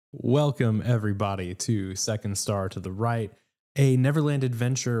Welcome, everybody, to Second Star to the Right, a Neverland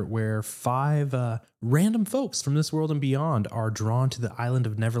adventure where five random folks from this world and beyond are drawn to the island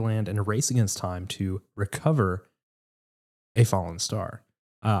of Neverland in a race against time to recover a fallen star.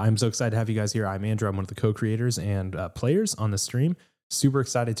 I'm so excited to have you guys here. I'm Andrew. I'm one of the co-creators and players on the stream. Super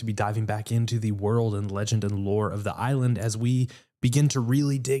excited to be diving back into the world and legend and lore of the island as we begin to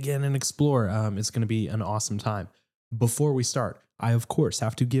really dig in and explore. It's going to be an awesome time. Before we start, I, of course,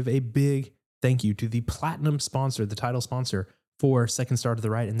 have to give a big thank you to the platinum sponsor, the title sponsor for Second Star to the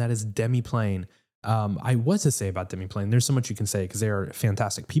Right, and that is Demiplane. What to say about Demiplane? There's so much you can say because they are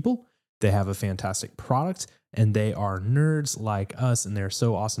fantastic people. They have a fantastic product, and they are nerds like us, and they're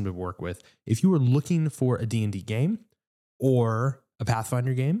so awesome to work with. If you are looking for a D&D game or a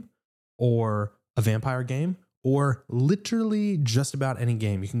Pathfinder game or a vampire game or literally just about any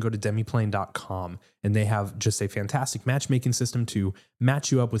game, you can go to demiplane.com, and they have just a fantastic matchmaking system to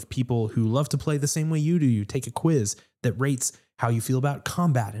match you up with people who love to play the same way you do. You take a quiz that rates how you feel about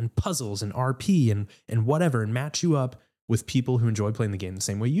combat and puzzles and RP and whatever, and match you up with people who enjoy playing the game the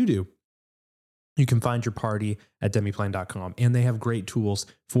same way you do. You can find your party at demiplane.com, and they have great tools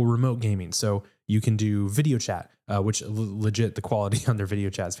for remote gaming. So you can do video chat, which legit the quality on their video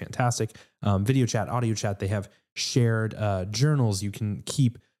chat is fantastic. Video chat, audio chat, they have shared journals. You can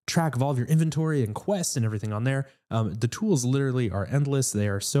keep track of all of your inventory and quests and everything on there. The tools literally are endless. They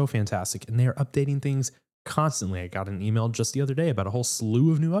are so fantastic, and they are updating things constantly. I got an email just the other day about a whole slew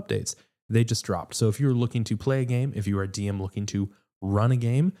of new updates they just dropped. So if you're looking to play a game, if you are a DM looking to run a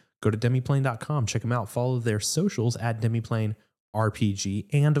game, go to demiplane.com, check them out, follow their socials at Demiplane RPG,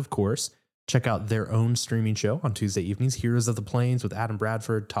 and of course, check out their own streaming show on Tuesday evenings, Heroes of the Plains with Adam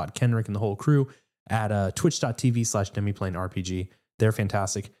Bradford, Todd Kenrick, and the whole crew at twitch.tv/Demiplane RPG. They're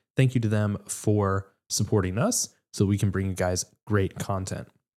fantastic. Thank you to them for supporting us so we can bring you guys great content.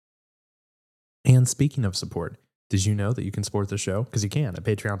 And speaking of support, did you know that you can support the show? Because you can at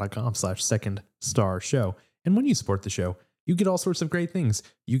patreon.com/Second Star Show. And when you support the show, you get all sorts of great things.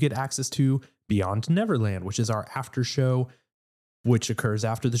 You get access to Beyond Neverland, which is our after show, which occurs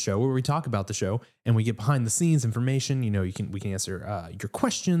after the show, where we talk about the show and we get behind the scenes information. You know, we can answer your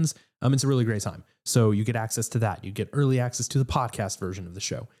questions. It's a really great time. So you get access to that. You get early access to the podcast version of the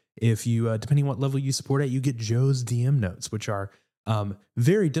show. If you, depending on what level you support at, you get Joe's DM notes, which are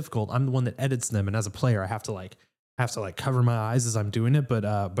very difficult. I'm the one that edits them, and as a player, I have to cover my eyes as I'm doing it.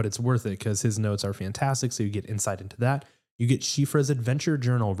 But it's worth it because his notes are fantastic. So you get insight into that. You get Shifra's adventure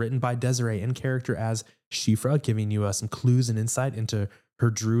journal written by Desiree in character as Shifra, giving you some clues and insight into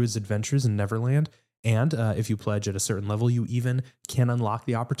her druid's adventures in Neverland. And if you pledge at a certain level, you even can unlock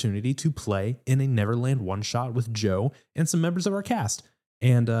the opportunity to play in a Neverland one-shot with Joe and some members of our cast.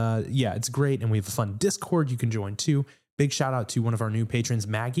 And it's great. And we have a fun Discord you can join too. Big shout out to one of our new patrons,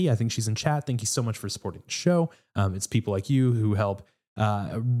 Maggie. I think she's in chat. Thank you so much for supporting the show. It's people like you who help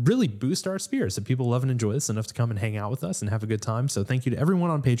really boost our spirits, that people love and enjoy this enough to come and hang out with us and have a good time. So thank you to everyone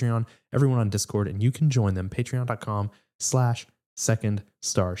on Patreon, everyone on Discord, and you can join them, patreon.com/Second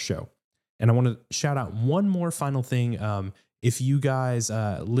Star Show. And I want to shout out one more final thing. If you guys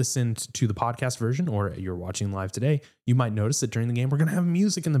listened to the podcast version or you're watching live today, you might notice that during the game, we're going to have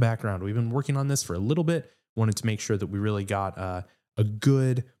music in the background. We've been working on this for a little bit, wanted to make sure that we really got a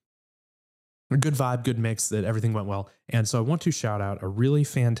good vibe, good mix, that everything went well. And so I want to shout out a really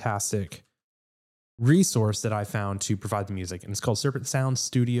fantastic resource that I found to provide the music. And it's called Serpent Sound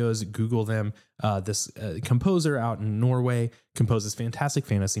Studios. Google them. This composer out in Norway composes fantastic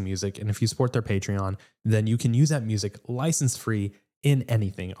fantasy music. And if you support their Patreon, then you can use that music license free in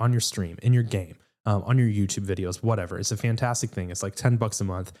anything, on your stream, in your game, on your YouTube videos, whatever. It's a fantastic thing. It's like $10 a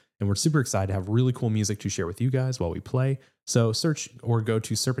month. And we're super excited to have really cool music to share with you guys while we play. So search or go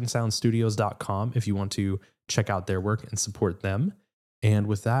to serpentsoundstudios.com if you want to check out their work and support them. And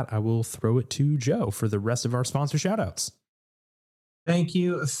with that, I will throw it to Joe for the rest of our sponsor shoutouts. Thank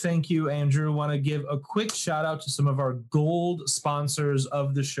you, Andrew. Want to give a quick shout out to some of our gold sponsors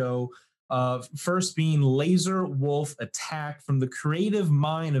of the show. First being Laser Wolf Attack, from the creative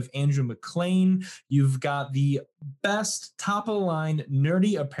mind of Andrew McLean. You've got the best top of the line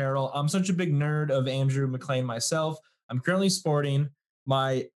nerdy apparel. I'm such a big nerd of Andrew McLean myself. I'm currently sporting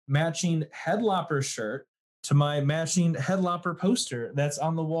my matching Headlopper shirt to my matching Headlopper poster that's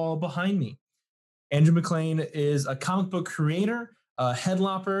on the wall behind me. Andrew McLean is a comic book creator.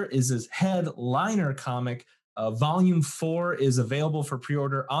 Headlopper is his headliner comic. Volume 4 is available for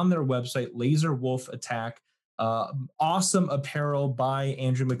pre-order on their website, Laser Wolf Attack. Awesome apparel by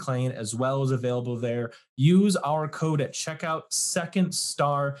Andrew McLean as well as available there. Use our code at checkout, Second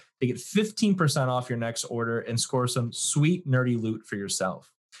Star, to get 15% off your next order and score some sweet nerdy loot for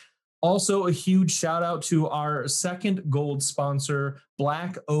yourself. Also, a huge shout out to our second gold sponsor,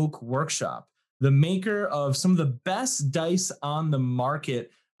 Black Oak Workshop, the maker of some of the best dice on the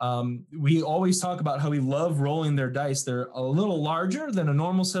market. We always talk about how we love rolling their dice. They're a little larger than a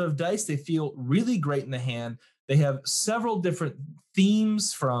normal set of dice. They feel really great in the hand. They have several different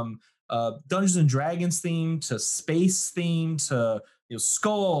themes, from Dungeons and Dragons theme to space theme to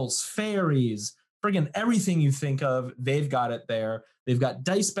skulls, fairies, friggin' everything you think of, they've got it there. They've got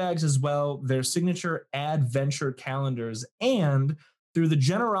dice bags as well, their signature adventure calendars, and through the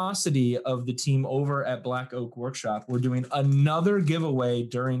generosity of the team over at Black Oak Workshop, we're doing another giveaway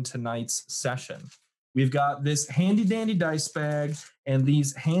during tonight's session. We've got this handy dandy dice bag and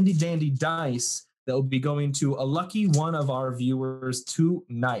these handy dandy dice that will be going to a lucky one of our viewers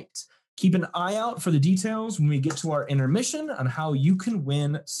tonight. Keep an eye out for the details when we get to our intermission on how you can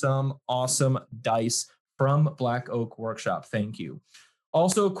win some awesome dice from Black Oak Workshop. Thank you.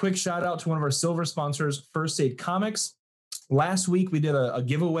 Also, a quick shout out to one of our silver sponsors, First Aid Comics. Last week, we did a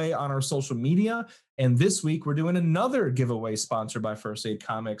giveaway on our social media, and this week we're doing another giveaway sponsored by First Aid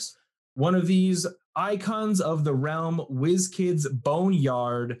Comics. One of these icons of the realm, WizKids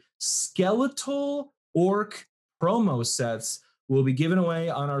Boneyard Skeletal Orc promo sets will be given away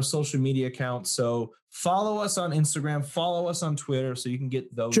on our social media account. So follow us on Instagram, follow us on Twitter, so you can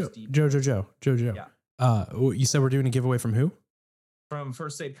get those. Joe. Yeah. You said we're doing a giveaway from who? From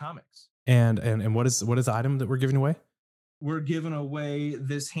First Aid Comics. And what is the item that we're giving away? We're giving away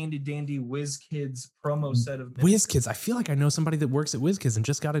this handy dandy WizKids promo set of WizKids. I feel like I know somebody that works at WizKids and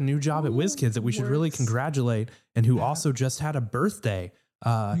just got a new job at WizKids that we should really congratulate, and who also just had a birthday.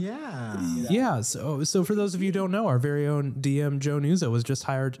 So for those of you who don't know, our very own DM Joe Nuzzo was just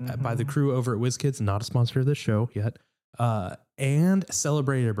hired by the crew over at WizKids, not a sponsor of this show yet, and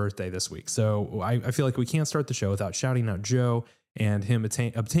celebrated a birthday this week. So I feel like we can't start the show without shouting out Joe and him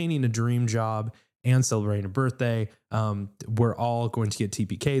obtaining a dream job and celebrating a birthday. We're all going to get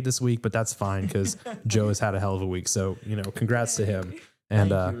TPK this week, but that's fine because Joe has had a hell of a week. So, congrats to him.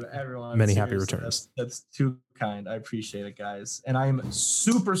 And thank you, everyone. Many Seriously, happy returns. That's too kind. I appreciate it, guys. And I'm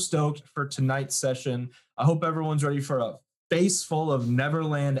super stoked for tonight's session. I hope everyone's ready for a face full of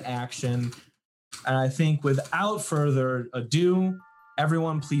Neverland action. And I think without further ado,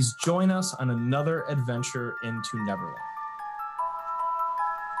 everyone, please join us on another adventure into Neverland.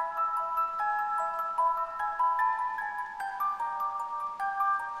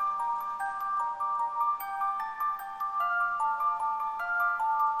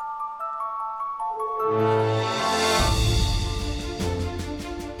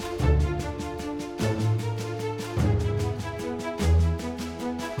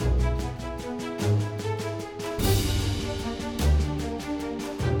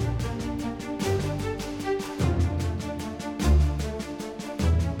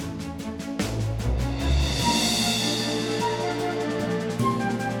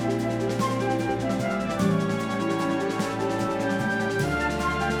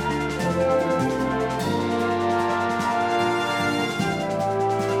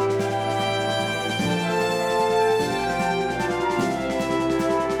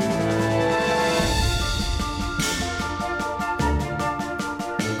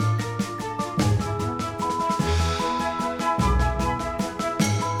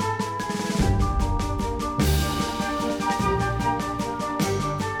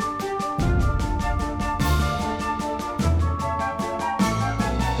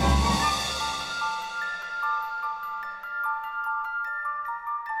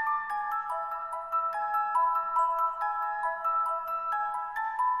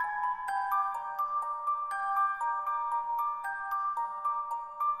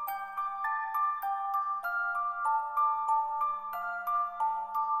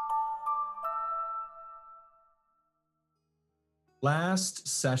 Last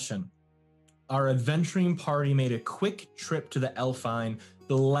session, our adventuring party made a quick trip to the Elfine,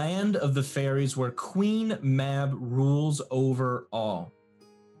 the land of the fairies where Queen Mab rules over all.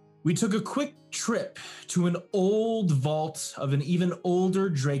 We took a quick trip to an old vault of an even older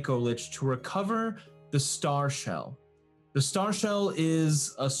Dracolich to recover the Star Shell. The Star Shell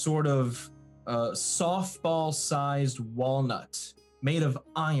is a sort of softball-sized walnut made of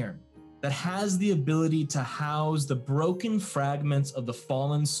iron that has the ability to house the broken fragments of the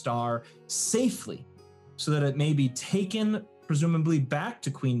fallen star safely so that it may be taken, presumably back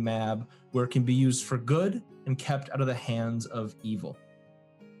to Queen Mab, where it can be used for good and kept out of the hands of evil.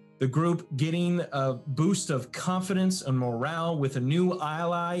 The group getting a boost of confidence and morale with a new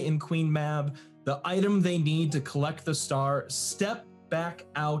ally in Queen Mab, the item they need to collect the star, step back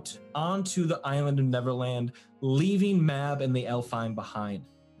out onto the island of Neverland, leaving Mab and the Elfine behind.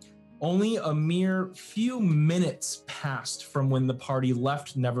 Only a mere few minutes passed from when the party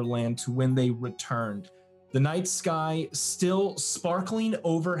left Neverland to when they returned. The night sky still sparkling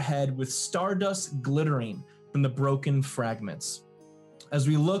overhead with stardust glittering from the broken fragments. As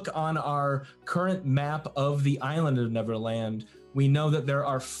we look on our current map of the island of Neverland, we know that there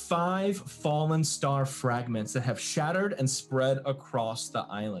are 5 fallen star fragments that have shattered and spread across the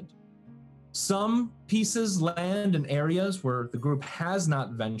island. Some pieces land in areas where the group has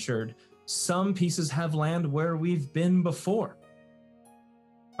not ventured. Some pieces have land where we've been before.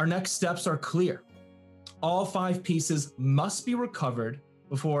 Our next steps are clear. All 5 pieces must be recovered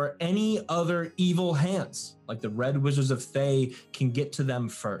before any other evil hands, like the Red Wizards of Thay, can get to them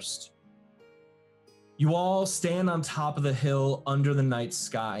first. You all stand on top of the hill under the night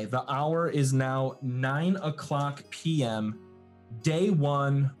sky. The hour is now 9:00 p.m., day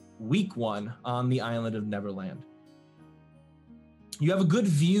 1, week 1 on the island of Neverland. You have a good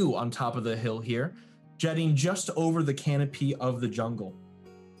view on top of the hill here, jetting just over the canopy of the jungle.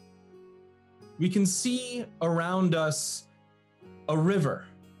 We can see around us a river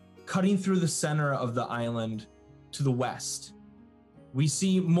cutting through the center of the island to the west. We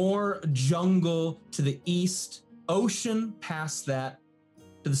see more jungle to the east, ocean past that.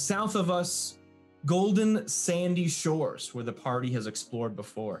 To the south of us, golden sandy shores where the party has explored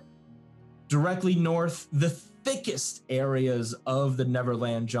before. Directly north, the thickest areas of the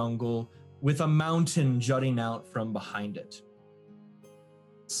Neverland jungle with a mountain jutting out from behind it.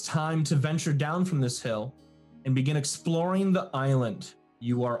 It's time to venture down from this hill and begin exploring the island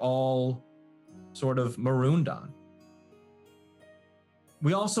you are all sort of marooned on.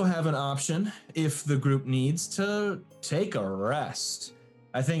 We also have an option, if the group needs, to take a rest.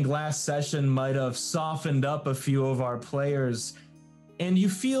 I think last session might have softened up a few of our players, and you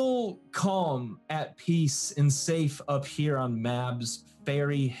feel calm, at peace, and safe up here on Mab's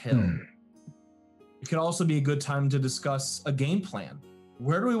Fairy Hill. It could also be a good time to discuss a game plan.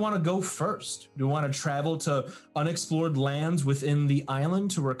 Where do we want to go first? Do we want to travel to unexplored lands within the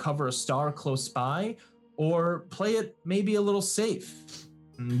island to recover a star close by, or play it maybe a little safe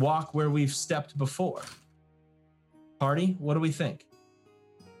and walk where we've stepped before? Party, what do we think?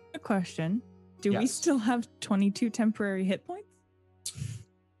 A question. Do we Yes. still have 22 temporary hit points?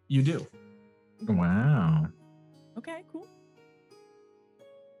 You do. Wow. Okay, cool.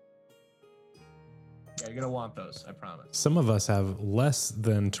 Yeah, you're going to want those, I promise. Some of us have less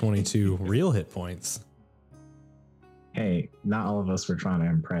than 22 real hit points. Hey, not all of us were trying to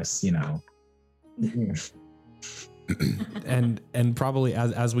impress, you know. and probably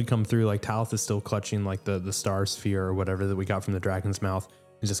as we come through, like Talith is still clutching like the star sphere or whatever that we got from the dragon's mouth.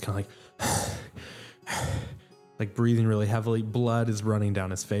 He's just kind of like breathing really heavily. Blood is running down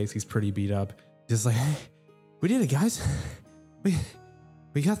his face. He's pretty beat up. Just like, hey, we did it, guys.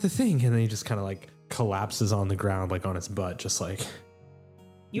 We got the thing. And then he just kind of like collapses on the ground, like on his butt, just like,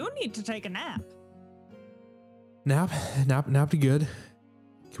 You need to take a nap. nap be good.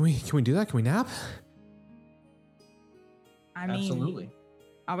 Can we do that? Can we nap? I mean, Absolutely.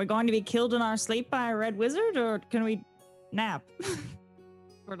 are we going to be killed in our sleep by a red wizard, or can we nap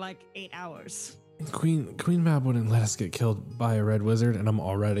for like 8 hours? Queen Mab wouldn't let us get killed by a red wizard, and I'm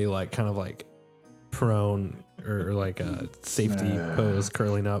already like kind of like prone or like a safety pose,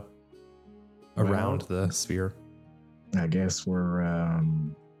 curling up around the sphere. I guess we're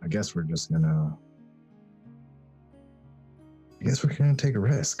just gonna. I guess we're gonna take a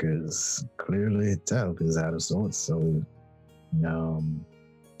rest because clearly Talith is out of sorts. So,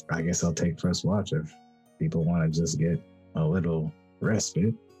 I guess I'll take first watch if people want to just get a little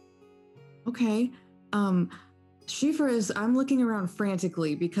respite. Okay. Shifra I'm looking around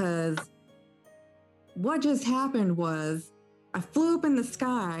frantically because what just happened was I flew up in the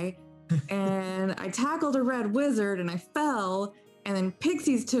sky and I tackled a red wizard and I fell, and then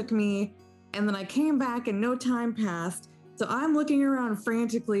pixies took me, and then I came back and no time passed. So I'm looking around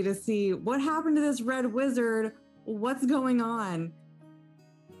frantically to see what happened to this red wizard. What's going on?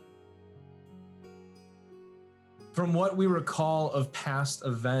 From what we recall of past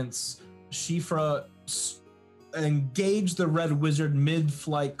events, Shifra engaged the red wizard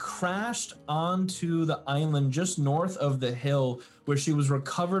mid-flight, crashed onto the island just north of the hill where she was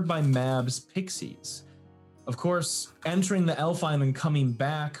recovered by Mab's pixies. Of course, entering the Elf Island and coming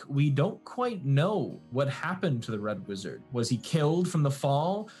back, we don't quite know what happened to the red wizard. Was he killed from the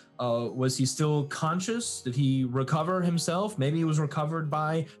fall? Was he still conscious? Did he recover himself? Maybe he was recovered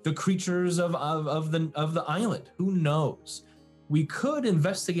by the creatures of the island. Who knows? We could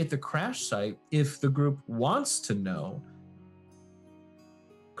investigate the crash site if the group wants to know.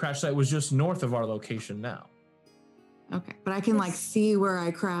 Crash site was just north of our location now. Okay, but I can like see where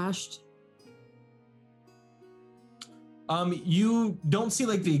I crashed. You don't see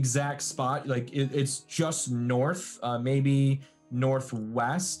like the exact spot. Like it's just north, maybe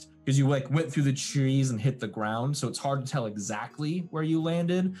northwest, because you like went through the trees and hit the ground. So it's hard to tell exactly where you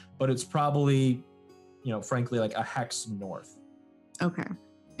landed, but it's probably, frankly, like a hex north. Okay,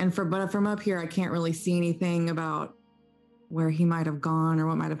 but from up here, I can't really see anything about where he might have gone or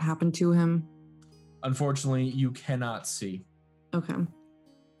what might have happened to him. Unfortunately, you cannot see. Okay.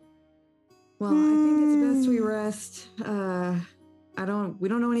 Well, I think it's best we rest. We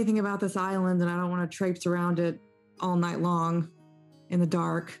don't know anything about this island, and I don't want to traipse around it all night long in the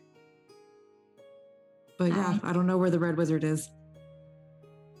dark. But yeah, I don't know where the Red Wizard is.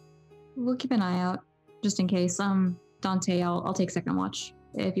 We'll keep an eye out just in case. Dante, I'll take second watch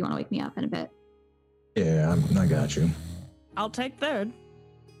if you want to wake me up in a bit. Yeah, I got you. I'll take third.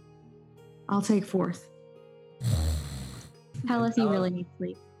 I'll take fourth. Tell if you really need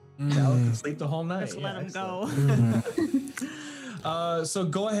sleep. Cal can sleep the whole night. Just let him go. So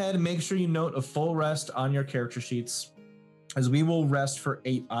go ahead and make sure you note a full rest on your character sheets, as we will rest for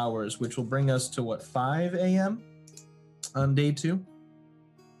 8 hours, which will bring us to 5 a.m. on day 2.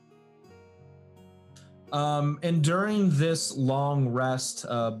 And during this long rest,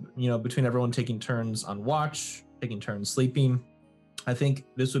 between everyone taking turns on watch, taking turns sleeping, I think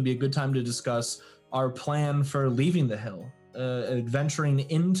this would be a good time to discuss our plan for leaving the hill, adventuring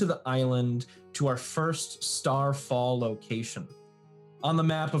into the island to our first Starfall location. On the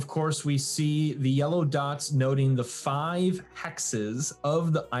map, of course, we see the yellow dots noting the 5 hexes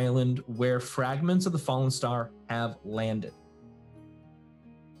of the island where fragments of the fallen star have landed.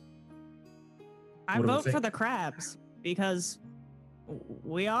 I What do we vote for think? the crabs because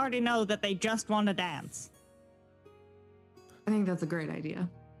we already know that they just want to dance. I think that's a great idea.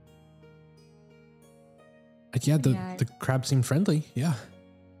 Yeah, Yeah. the crab seemed friendly. Yeah.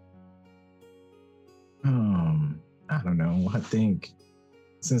 I don't know. I think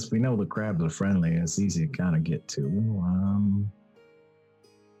since we know the crabs are friendly, it's easy to kind of get to.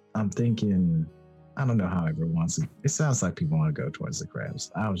 I'm thinking, I don't know how everyone wants it. It sounds like people want to go towards the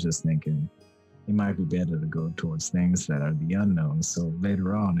crabs. I was just thinking it might be better to go towards things that are the unknown. So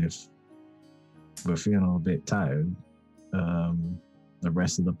later on, if we're feeling a little bit tired, the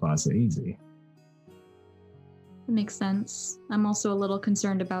rest of the parts are easy. It makes sense. I'm also a little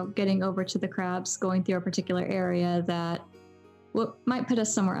concerned about getting over to the crabs, going through a particular area that might put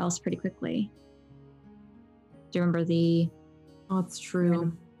us somewhere else pretty quickly. Do you remember the... Oh, that's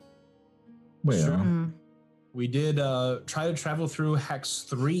true. Well, Sure. Mm. We did try to travel through Hex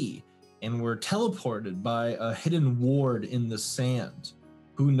 3 and were teleported by a hidden ward in the sand.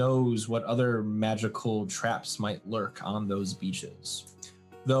 Who knows what other magical traps might lurk on those beaches.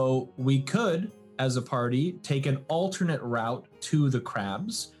 Though we could, as a party, take an alternate route to the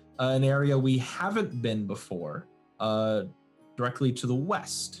crabs, an area we haven't been before, directly to the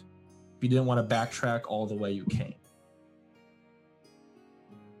west. If you didn't want to backtrack all the way you came.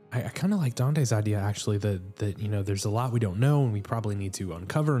 I kind of like Dante's idea, actually, that there's a lot we don't know and we probably need to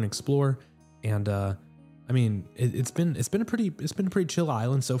uncover and explore. And it's been a pretty chill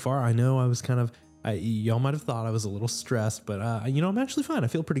island so far. I know I was y'all might have thought I was a little stressed, but I'm actually fine. I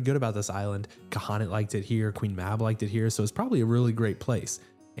feel pretty good about this island. Kahanet liked it here. Queen Mab liked it here, so it's probably a really great place.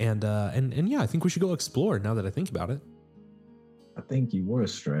 And yeah, I think we should go explore now that I think about it. I think you were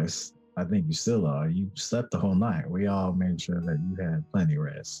stressed. I think you still are. You slept the whole night. We all made sure that you had plenty of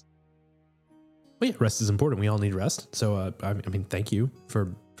rest. Well, yeah, rest is important. We all need rest. So thank you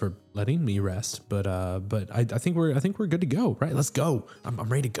for letting me rest. But I think we're good to go. Right? Let's go. I'm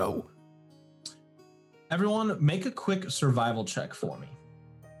ready to go. Everyone, make a quick survival check for me.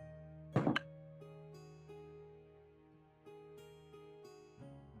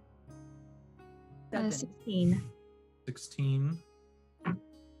 16. 16,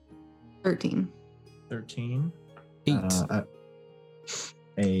 13. 13. 8.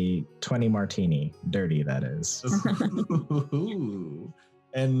 A 20 martini, dirty that is. Ooh.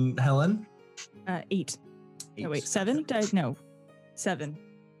 And Helen? 8. Eight. Oh, wait, 7? No, 7.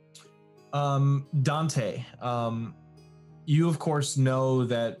 Dante, you of course know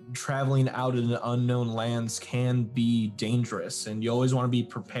that traveling out in unknown lands can be dangerous, and you always want to be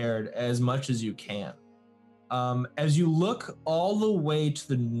prepared as much as you can. As you look all the way to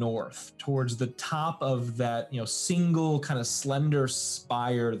the north towards the top of that, single kind of slender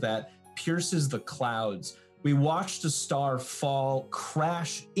spire that pierces the clouds, we watched a star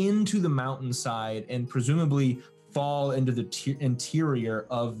crash into the mountainside and presumably fall into the interior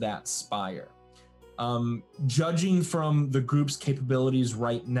of that spire. Judging from the group's capabilities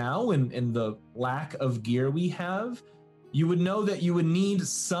right now and the lack of gear we have, you would know that you would need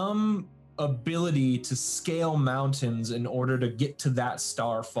some ability to scale mountains in order to get to that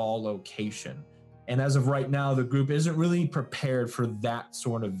starfall location. And as of right now, the group isn't really prepared for that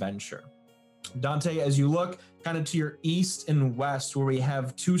sort of venture. Dante, as you look kind of to your east and west, where we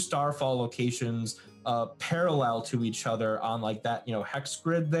have two starfall locations parallel to each other on like that, hex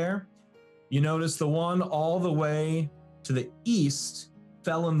grid there, you notice the one all the way to the east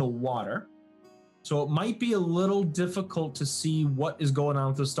fell in the water. So it might be a little difficult to see what is going on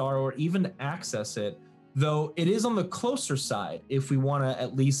with the star or even access it, though it is on the closer side if we want to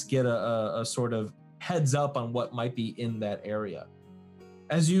at least get a sort of heads up on what might be in that area.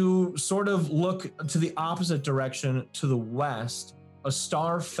 As you sort of look to the opposite direction to the west, a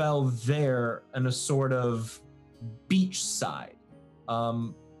star fell there in a sort of beach side.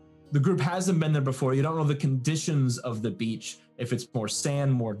 The group hasn't been there before. You don't know the conditions of the beach, if it's more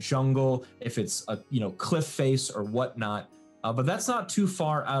sand, more jungle, if it's a cliff face or whatnot. But that's not too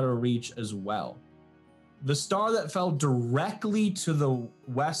far out of reach as well. The star that fell directly to the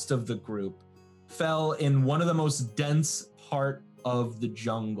west of the group fell in one of the most dense part of the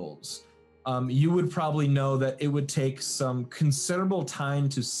jungles. You would probably know that it would take some considerable time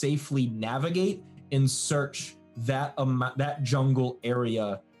to safely navigate and search that jungle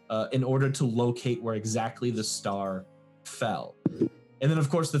area in order to locate where exactly the star fell. And then, of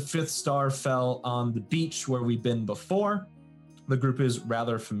course, the fifth star fell on the beach where we've been before. The group is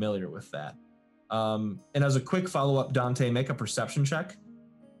rather familiar with that. And as a quick follow-up, Dante, make a perception check.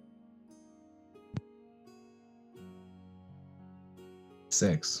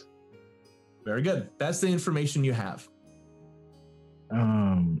 Six. Very good. That's the information you have.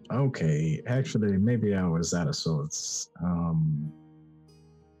 Okay. Actually, maybe I was out of sorts.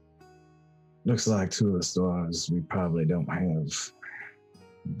 Looks like two of the stars we probably don't have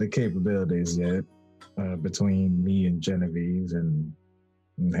the capabilities yet between me and Genevieve and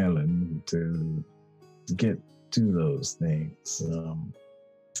Helen to get to those things.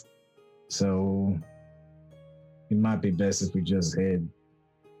 So it might be best if we just head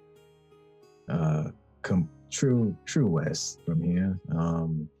true west from here.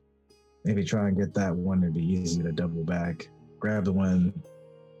 Maybe try and get that one. It'd be easy to double back. Grab the one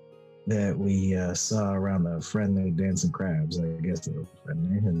that we saw around the friendly dancing crabs. I guess they were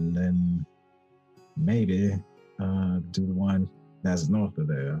friendly, and then maybe do the one that's north of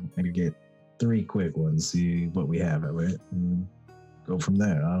there. Maybe get 3 quick ones, see what we have of it, and go from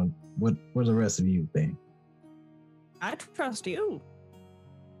there. What do the rest of you think? I trust you.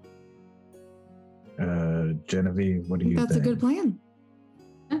 Genevieve, what do you think? That's a good plan.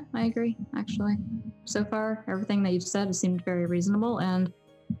 Yeah, I agree, actually. So far, everything that you've said has seemed very reasonable, and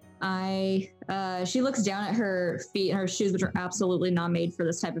she looks down at her feet and her shoes, which are absolutely not made for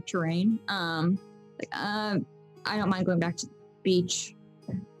this type of terrain. I don't mind going back to the beach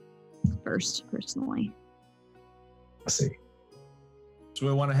first, personally. I see. So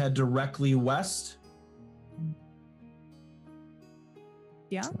we want to head directly west.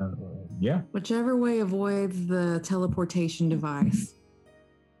 Yeah. Yeah. Whichever way avoids the teleportation device.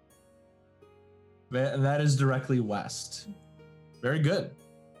 That is directly west. Very good.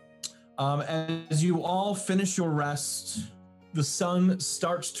 As you all finish your rest, the sun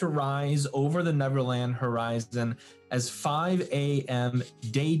starts to rise over the Neverland horizon as 5 a.m.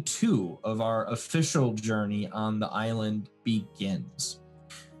 day 2 of our official journey on the island begins.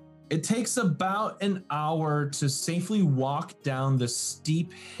 It takes about an hour to safely walk down the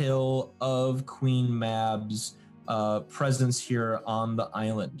steep hill of Queen Mab's presence here on the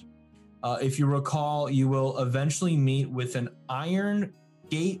island. If you recall, you will eventually meet with an iron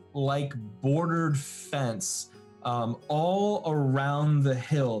gate-like bordered fence all around the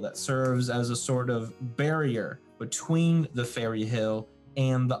hill that serves as a sort of barrier between the fairy hill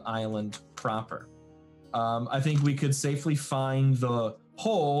and the island proper. I think we could safely find the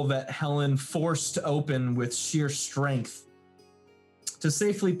hole that Helen forced open with sheer strength to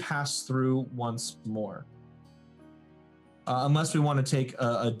safely pass through once more. Unless we want to take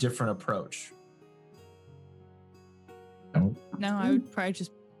a different approach. No, I would probably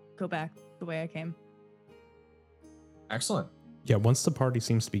just go back the way I came. Excellent. Yeah, once the party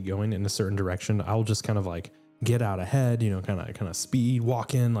seems to be going in a certain direction, I'll just kind of like get out ahead, kind of speed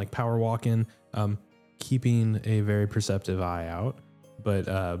walk in, like power walk in, keeping a very perceptive eye out. But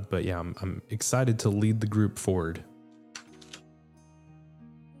yeah, I'm excited to lead the group forward.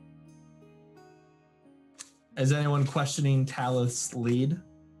 Is anyone questioning Talith's lead?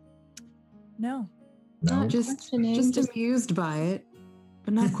 No. No. Just amused by it,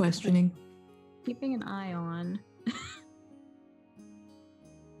 but not questioning. Keeping an eye on.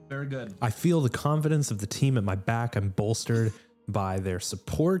 Very good. I feel the confidence of the team at my back. I'm bolstered by their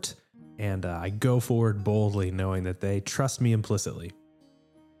support, and I go forward boldly, knowing that they trust me implicitly.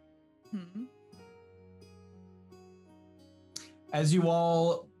 Hmm. As you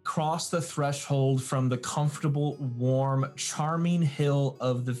all cross the threshold from the comfortable, warm, charming hill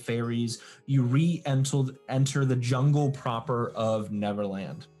of the fairies, you enter the jungle proper of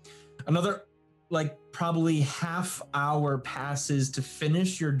Neverland. Another probably half hour passes to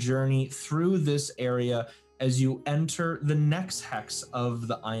finish your journey through this area as you enter the next hex of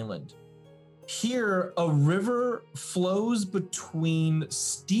the island. Here, a river flows between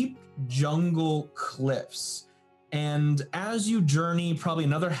steep jungle cliffs. And as you journey probably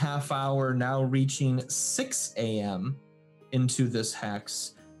another half hour, now reaching 6 a.m. into this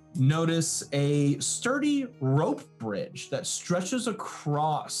hex, notice a sturdy rope bridge that stretches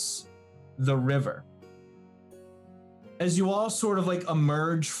across the river. As you all sort of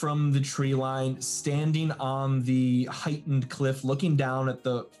emerge from the tree line, standing on the heightened cliff, looking down at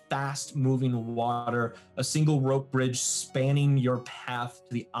the fast moving water, a single rope bridge spanning your path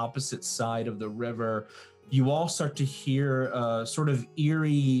to the opposite side of the river, you all start to hear a sort of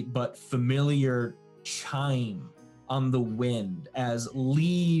eerie but familiar chime on the wind as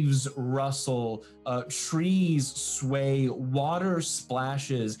leaves rustle, trees sway, water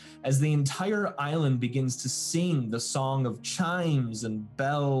splashes, as the entire island begins to sing the song of chimes and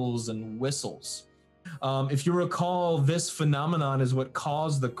bells and whistles. If you recall, this phenomenon is what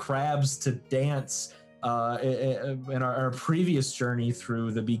caused the crabs to dance in our previous journey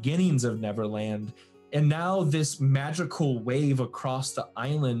through the beginnings of Neverland. And now this magical wave across the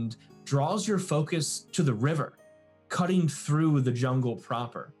island draws your focus to the river, cutting through the jungle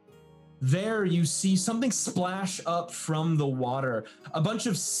proper. There you see something splash up from the water, a bunch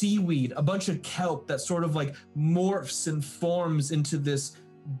of seaweed, a bunch of kelp that sort of morphs and forms into this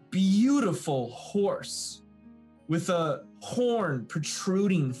beautiful horse with a horn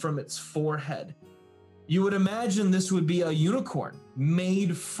protruding from its forehead. You would imagine this would be a unicorn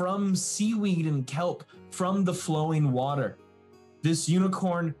made from seaweed and kelp from the flowing water. This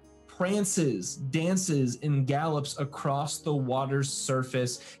unicorn prances, dances, and gallops across the water's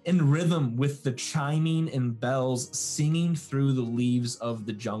surface in rhythm with the chiming and bells singing through the leaves of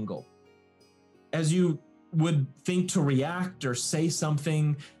the jungle. As you would think to react or say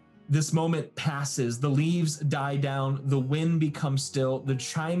something, this moment passes, the leaves die down, the wind becomes still, the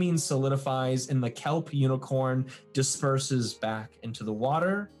chiming solidifies, and the kelp unicorn disperses back into the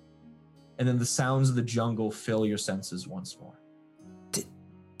water, and then the sounds of the jungle fill your senses once more.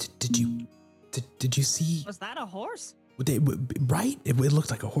 Did you see? Was that a horse? Right? It looked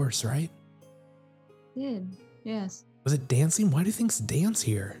like a horse, right? Did. Yes. Was it dancing? Why do things dance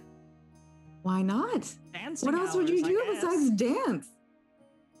here? Why not? Dancing What else would you hours, I do guess. besides dance?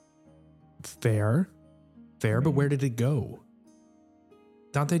 Fair, but where did it go?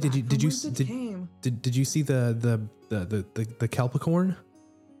 Dante, did you see the kelpicorn?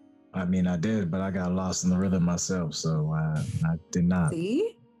 I mean, I did, but I got lost in the rhythm myself, so I did not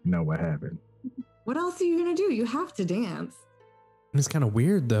See? know what happened. What else are you gonna do? You have to dance. It's kind of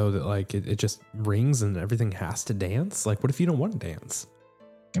weird though that it just rings and everything has to dance. What if you don't want to dance?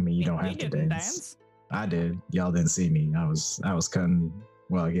 I mean, you don't We have to didn't dance. I did. Y'all didn't see me. I was cutting.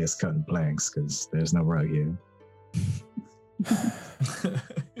 Well, I guess cutting planks because there's no rug here.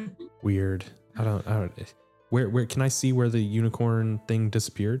 Weird. I don't. Where can I see where the unicorn thing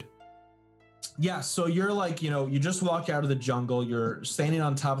disappeared? Yeah, so you're you just walked out of the jungle. You're standing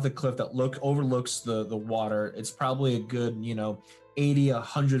on top of the cliff that overlooks the water. It's probably a good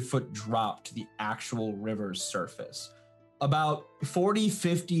 80-100 foot drop to the actual river's surface. About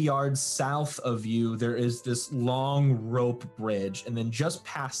 40-50 yards south of you, there is this long rope bridge, and then just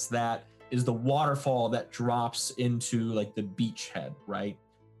past that is the waterfall that drops into the beachhead, right?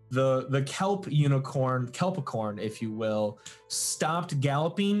 The kelpicorn, if you will, stopped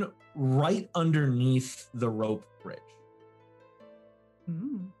galloping right underneath the rope bridge.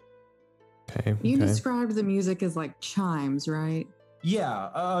 Mm. Okay. You described the music as chimes, right?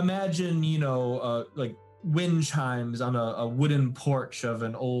 Yeah, imagine wind chimes on a wooden porch of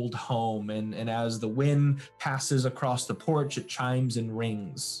an old home, and as the wind passes across the porch, it chimes and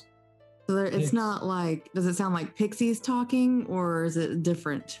rings. So it's not does it sound like pixies talking, or is it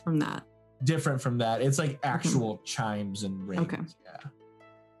different from that? Different from that. It's actual chimes and rings. Okay. Yeah.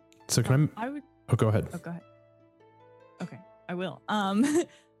 So can I would. Oh, go ahead. Oh, go ahead. Okay, I will. I'm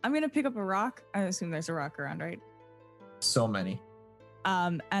gonna pick up a rock. I assume there's a rock around, right? So many.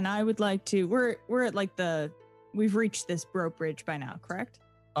 And I would like to. We're at we've reached this rope bridge by now, correct?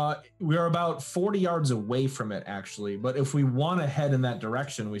 We're about 40 yards away from it, actually. But if we want to head in that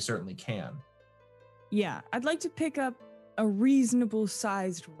direction, we certainly can. Yeah, I'd like to pick up a reasonable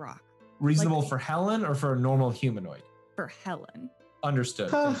sized rock Reasonable for Helen or for a normal humanoid? for Helen.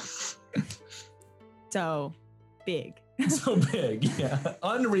 Understood. So big. So big, yeah.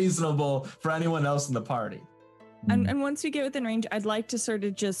 Unreasonable for anyone else in the party. And once we get within range, I'd like to sort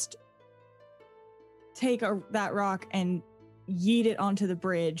of just take that rock and yeet it onto the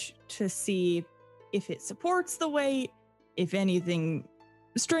bridge to see if it supports the weight, if anything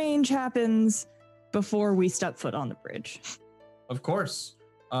strange happens before we step foot on the bridge. Of course.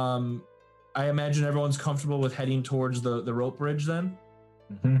 I imagine everyone's comfortable with heading towards the rope bridge then?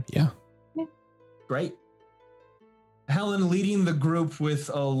 Yeah. Great. Helen leading the group with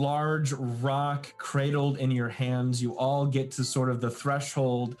a large rock cradled in your hands. You all get to sort of the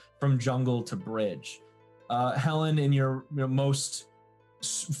threshold from jungle to bridge. Helen, in your most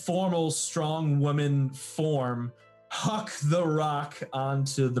formal, strong woman form, huck the rock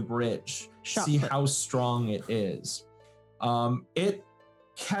onto the bridge. See how strong it is. It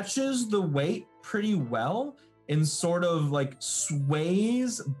catches the weight pretty well and sort of like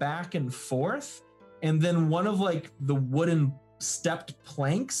sways back and forth. And then one of like the wooden stepped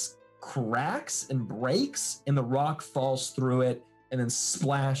planks cracks and breaks, and the rock falls through it and then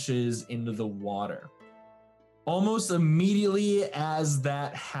splashes into the water. Almost immediately as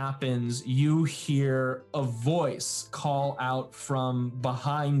that happens, you hear a voice call out from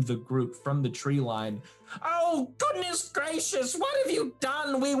behind the group, from the tree line. Oh, goodness gracious, what have you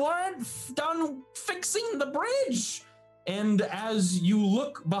done? We weren't done fixing the bridge. And as you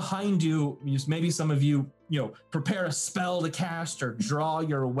look behind you, maybe some of you, prepare a spell to cast or draw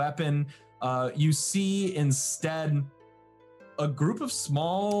your weapon. You see instead a group of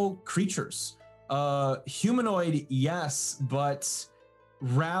small creatures. Humanoid, yes, but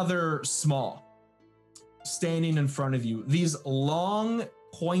rather small, standing in front of you. These long,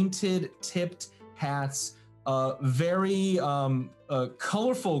 pointed, tipped hats, very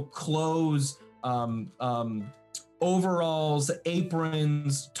colorful clothes, overalls,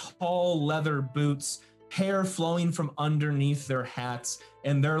 aprons, tall leather boots, hair flowing from underneath their hats,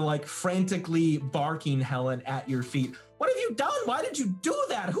 and they're like frantically barking, Helen, at your feet. What have you done? Why did you do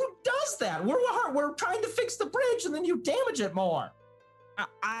that? Who does that? We're trying to fix the bridge and then you damage it more.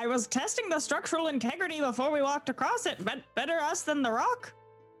 I was testing the structural integrity before we walked across it. Better us than the rock.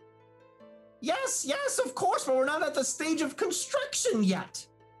 Yes, of course, but we're not at the stage of construction yet.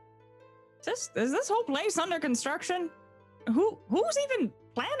 Is this whole place under construction? Who's even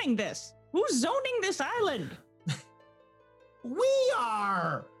planning this? Who's zoning this island? We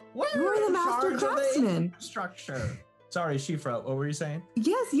are. You're the master craftsman. Infrastructure. Sorry, Shifra, what were you saying?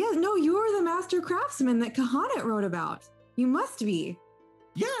 Yes. No, you're the master craftsman that Kahanet wrote about. You must be.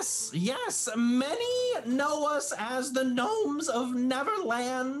 Yes. Many know us as the gnomes of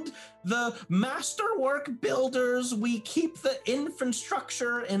Neverland, the masterwork builders. We keep the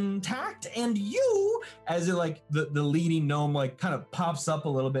infrastructure intact, and you, as in like the leading gnome, like kind of pops up a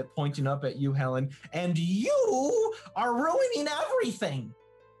little bit, pointing up at you, Helen, and you are ruining everything.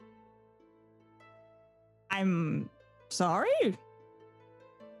 I'm sorry.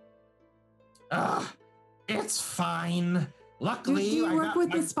 It's fine. Luckily, do you work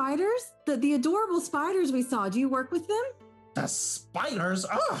with the spiders? The adorable spiders we saw. Do you work with them? The spiders?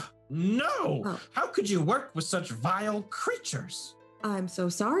 No. Oh. How could you work with such vile creatures? I'm so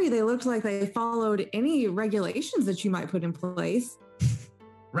sorry. They looked like they followed any regulations that you might put in place.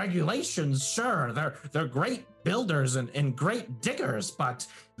 Regulations, sure. They're great builders and great diggers, but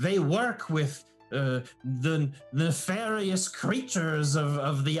they work with the nefarious creatures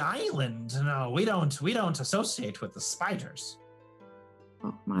of the island. No, we don't associate with the spiders.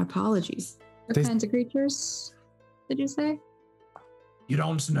 Oh, my apologies. What kinds of creatures did you say? You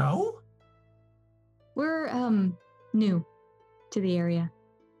don't know? We're new to the area.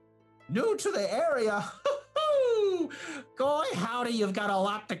 New to the area? Goy, howdy, you've got a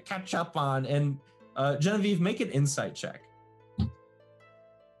lot to catch up on. And Genevieve, make an insight check.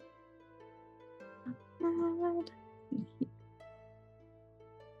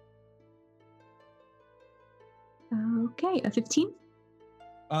 Okay, a 15.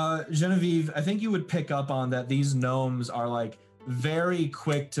 Genevieve, I think you would pick up on that these gnomes are like very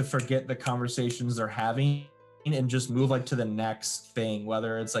quick to forget the conversations they're having and just move like to the next thing,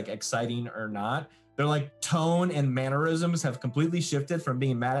 whether it's like exciting or not. Their like tone and mannerisms have completely shifted from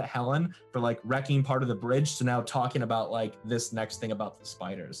being mad at Helen for like wrecking part of the bridge to now talking about like this next thing about the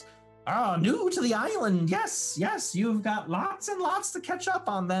spiders. Oh, new to the island. Yes, you've got lots and lots to catch up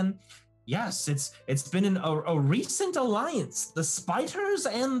on then. Yes, it's been a recent alliance. The spiders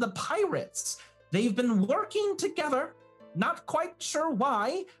and the pirates. They've been working together. Not quite sure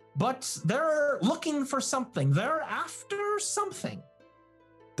why, but they're looking for something. They're after something.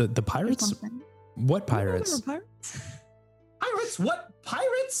 The pirates? Something. What I remember pirates? pirates. Pirates? What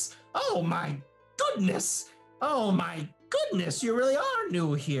pirates? Oh my goodness! Oh my goodness! You really are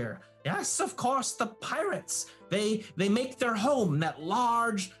new here. Yes, of course, the pirates. They make their home that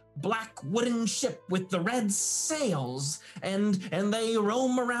large black wooden ship with the red sails, and they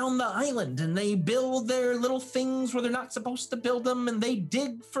roam around the island, and they build their little things where they're not supposed to build them, and they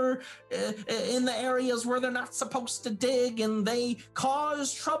dig for in the areas where they're not supposed to dig, and they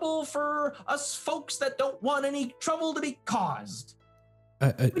cause trouble for us folks that don't want any trouble to be caused.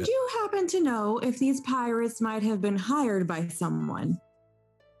 Would you happen to know if these pirates might have been hired by someone?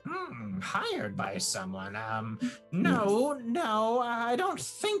 Hired by someone? No, I don't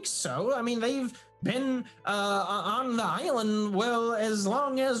think so. I mean, they've been on the island, well, as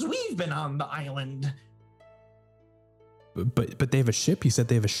long as we've been on the island. But they have a ship? You said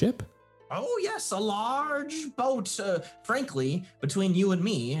they have a ship? Oh, yes, a large boat. Frankly, between you and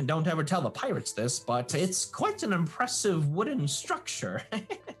me, and don't ever tell the pirates this, but it's quite an impressive wooden structure.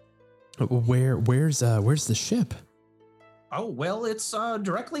 Where's the ship? Oh, well, it's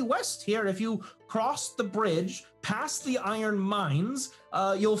directly west here. If you cross the bridge past the iron mines,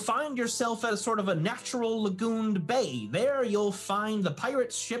 you'll find yourself at a sort of a natural lagooned bay. There you'll find the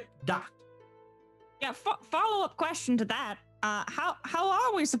pirate ship docked. Yeah, follow-up question to that. How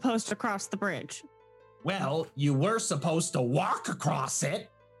are we supposed to cross the bridge? Well, you were supposed to walk across it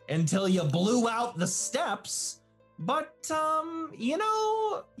until you blew out the steps. But,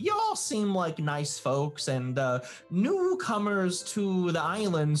 y'all seem like nice folks, and newcomers to the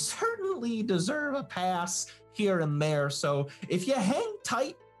island certainly deserve a pass here and there. So if you hang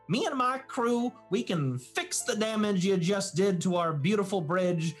tight, me and my crew, we can fix the damage you just did to our beautiful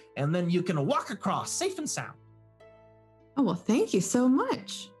bridge, and then you can walk across safe and sound. Oh, well, thank you so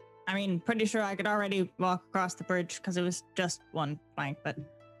much. I mean, pretty sure I could already walk across the bridge because it was just one plank, but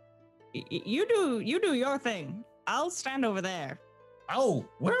you do your thing. I'll stand over there. Oh,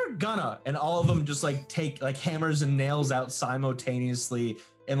 we're gonna. And all of them just like take like hammers and nails out simultaneously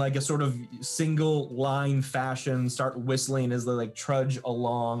in like a sort of single line fashion, start whistling as they like trudge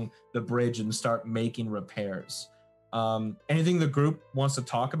along the bridge and start making repairs. Anything the group wants to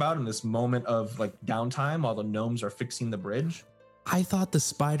talk about in this moment of like downtime while the gnomes are fixing the bridge? I thought the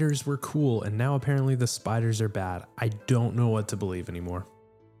spiders were cool, and now apparently the spiders are bad. I don't know what to believe anymore.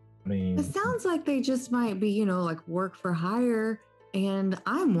 I mean, It sounds like they just might be, like work for hire. And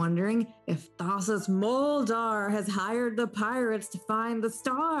I'm wondering if Thassus Moldar has hired the pirates to find the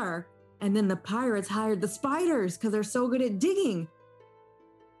star. And then the pirates hired the spiders because they're so good at digging.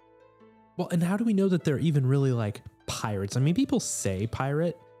 Well, and how do we know that they're even really like pirates? I mean, people say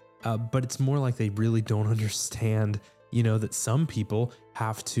pirate, but it's more like they really don't understand, that some people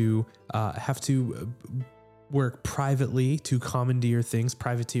have to work privately to commandeer things,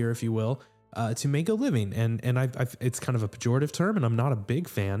 privateer, if you will, to make a living. And it's kind of a pejorative term, and I'm not a big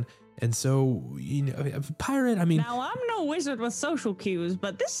fan. And so, pirate, I mean. Now, I'm no wizard with social cues,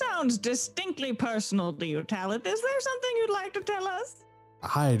 but this sounds distinctly personal to you, Talit. Is there something you'd like to tell us?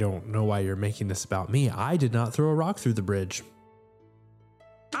 I don't know why you're making this about me. I did not throw a rock through the bridge.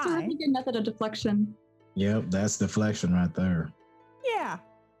 It's a really good method of deflection. yep, that's deflection right there. Yeah,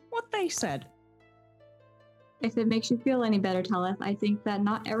 what they said. If it makes you feel any better, Teleth, I think that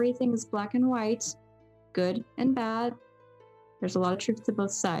not everything is black and white, good and bad. There's a lot of truth to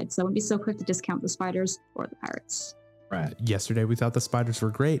both sides, so I wouldn't be so quick to discount the spiders or the pirates. Right. Yesterday we thought the spiders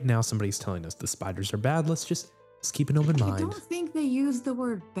were great. Now somebody's telling us the spiders are bad. Let's keep an open I mind. don't think they used the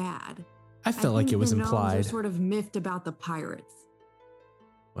word bad. I felt like it was the gnomes implied. are sort of miffed about the pirates.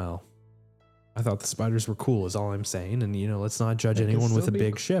 Well, I thought the spiders were cool is all I'm saying. And, let's not judge They could anyone with a still be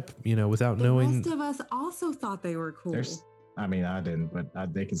big ship, without The knowing. rest of us also thought they were cool. I mean, I didn't,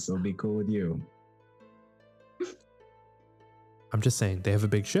 but they can still be cool with you. I'm just saying they have a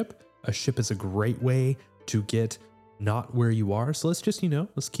big ship. A ship is a great way to get not where you are. So let's just,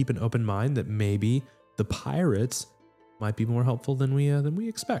 let's keep an open mind that maybe the pirates might be more helpful than we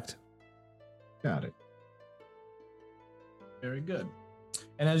expect. Got it. Very good.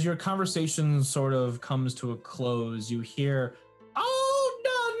 And as your conversation sort of comes to a close, you hear, "All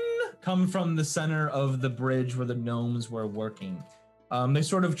done," come from the center of the bridge where the gnomes were working. They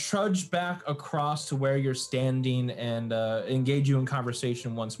sort of trudge back across to where you're standing and engage you in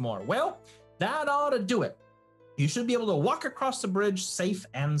conversation once more. Well, that ought to do it. You should be able to walk across the bridge safe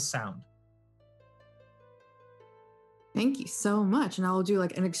and sound. Thank you so much. And I'll do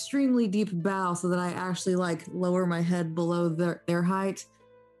like an extremely deep bow so that I actually like lower my head below their height.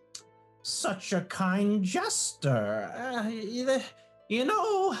 Such a kind jester. You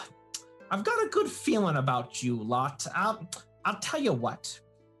know, I've got a good feeling about you lot. I'll tell you what.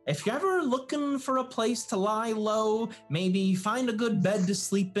 If you're ever looking for a place to lie low, maybe find a good bed to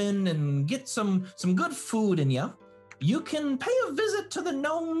sleep in and get some good food in you, you can pay a visit to the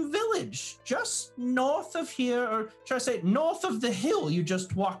Gnome Village, just north of here, or should I say north of the hill you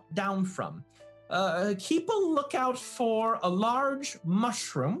just walked down from. Keep a lookout for a large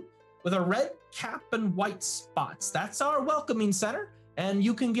mushroom with a red cap and white spots. That's our welcoming center, and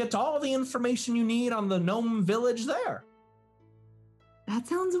you can get all the information you need on the Gnome Village there. That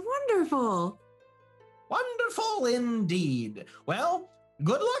sounds wonderful. Wonderful indeed. Well,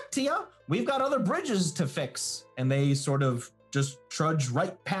 good luck to you. We've got other bridges to fix. And they sort of just trudge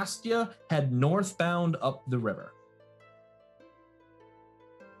right past you, head northbound up the river.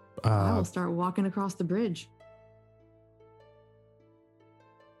 I will start walking across the bridge.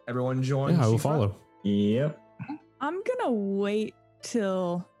 Everyone join. Yeah, I will Shifa? follow. Yep. I'm gonna wait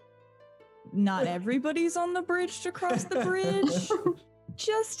till not everybody's on the bridge to cross the bridge,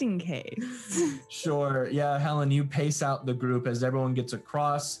 just in case. Sure. Yeah, Helen, you pace out the group as everyone gets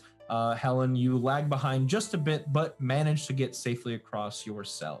across. Helen, you lag behind just a bit, but manage to get safely across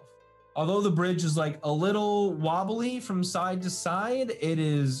yourself. Although the bridge is like a little wobbly from side to side, it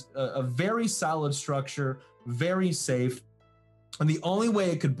is a very solid structure, very safe. And the only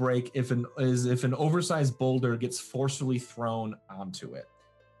way it could break is if an oversized boulder gets forcefully thrown onto it.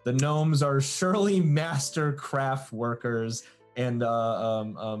 The gnomes are surely master craft workers and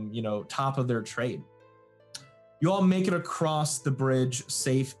top of their trade. You all make it across the bridge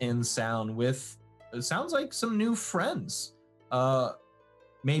safe and sound with, it sounds like, some new friends.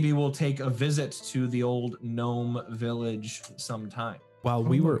 Maybe we'll take a visit to the old gnome village sometime. While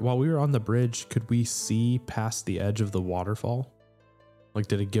we were on the bridge, could we see past the edge of the waterfall? Like,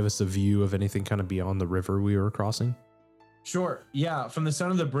 did it give us a view of anything kind of beyond the river we were crossing? Sure. Yeah. From the center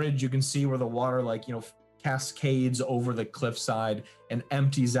of the bridge, you can see where the water, cascades over the cliffside and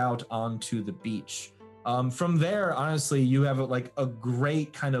empties out onto the beach. From there, honestly, you have a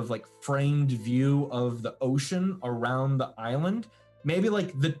great kind of framed view of the ocean around the island. Maybe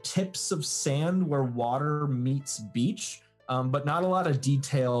the tips of sand where water meets beach, but not a lot of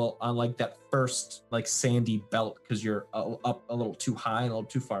detail on that first sandy belt because you're up a little too high and a little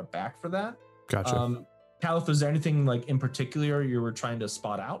too far back for that. Gotcha. Caliph, is there anything in particular you were trying to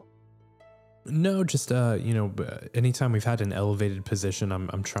spot out? No, just anytime we've had an elevated position,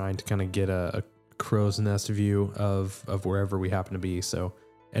 I'm trying to kind of get a crow's nest view of wherever we happen to be. So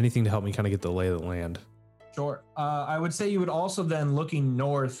anything to help me kind of get the lay of the land. Sure. I would say you would also then, looking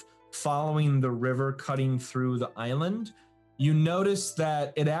north, following the river cutting through the island, you notice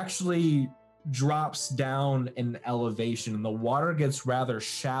that it actually drops down in elevation and the water gets rather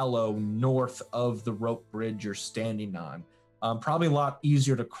shallow north of the rope bridge you're standing on. Probably a lot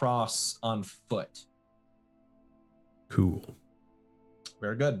easier to cross on foot. Cool.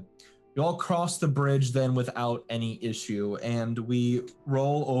 Very good. You all cross the bridge then without any issue, and we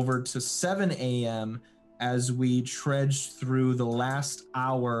roll over to 7 a.m. as we trudge through the last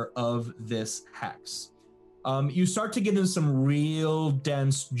hour of this hex. You start to get into some real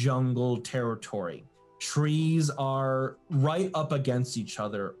dense jungle territory. Trees are right up against each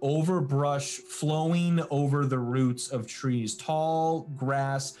other, overbrush flowing over the roots of trees, tall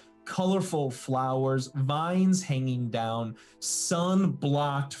grass, colorful flowers, vines hanging down, sun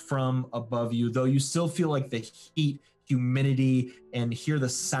blocked from above you, though you still feel the heat, humidity, and hear the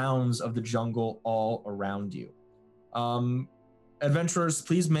sounds of the jungle all around you. Adventurers,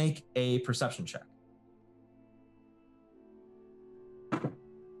 please make a perception check.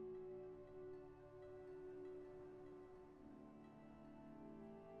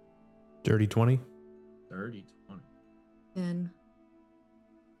 Dirty 20. 30, 20. 10.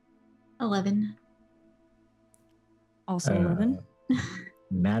 11. Also 11.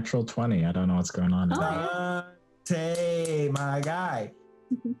 Natural 20. I don't know what's going on. Dante, my guy.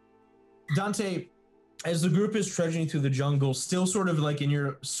 Dante, as the group is trudging through the jungle, still sort of in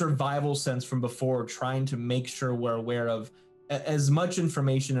your survival sense from before, trying to make sure we're aware of as much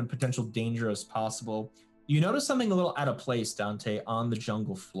information and potential danger as possible, you notice something a little out of place, Dante, on the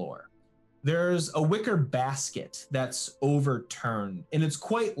jungle floor. There's a wicker basket that's overturned, and it's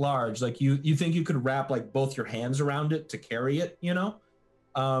quite large. You think you could wrap both your hands around it to carry it, and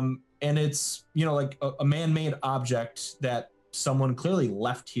it's, a man-made object that someone clearly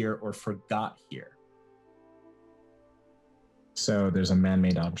left here or forgot here. So there's a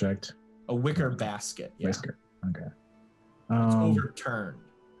man-made object? A wicker basket. Yeah. Whisker. Okay. It's overturned.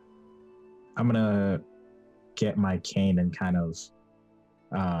 I'm gonna get my cane and kind of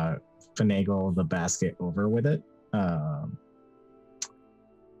finagle the basket over with it.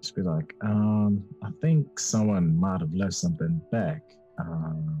 Just be like, I think someone might have left something back.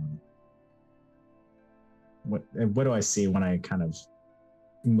 What do I see when I kind of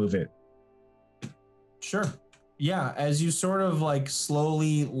move it? Sure. Yeah, as you sort of like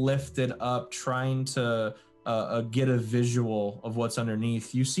slowly lift it up, trying to get a visual of what's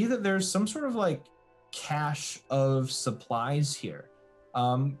underneath, you see that there's some sort of like cache of supplies here.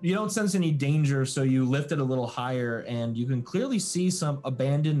 You don't sense any danger, so you lift it a little higher and you can clearly see some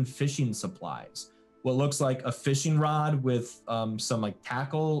abandoned fishing supplies. What looks like a fishing rod with some like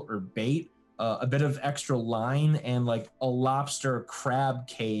tackle or bait, a bit of extra line, and like a lobster crab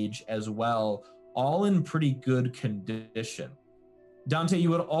cage as well, all in pretty good condition. Dante, you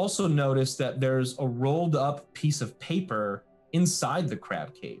would also notice that there's a rolled up piece of paper inside the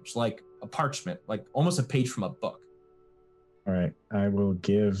crab cage, like a parchment, like almost a page from a book. All right, I will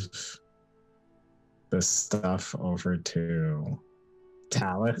give the stuff over to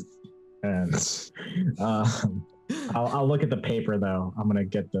Talith, and I'll look at the paper though. I'm gonna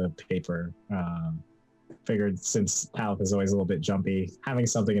get the paper. Figured since Talith is always a little bit jumpy, having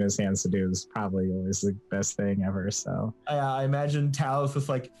something in his hands to do is probably always the best thing ever. So I imagine Talith with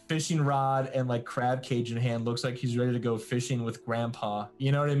like fishing rod and like crab cage in hand looks like he's ready to go fishing with Grandpa.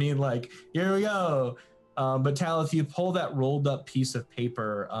 You know what I mean? Like, here we go. But Talith, you pull that rolled up piece of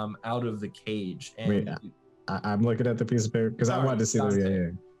paper out of the cage. And wait, I'm looking at the piece of paper because I wanted to see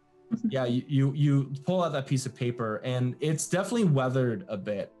the. Yeah, you pull out that piece of paper and it's definitely weathered a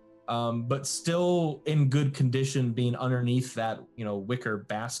bit. But still in good condition, being underneath that, wicker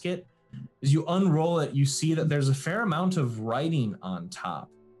basket. As you unroll it, you see that there's a fair amount of writing on top,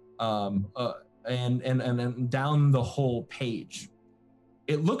 and down the whole page.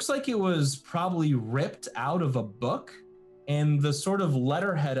 It looks like it was probably ripped out of a book, and the sort of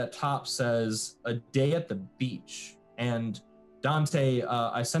letterhead at top says "A Day at the Beach." And Dante,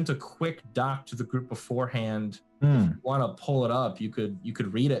 I sent a quick doc to the group beforehand. If you want to pull it up, you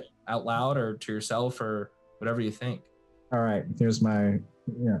could read it out loud or to yourself or whatever you think. All right, here's my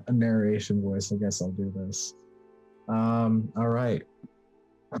a narration voice. I guess I'll do this. All right.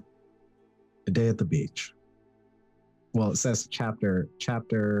 A Day at the Beach. Well, it says chapter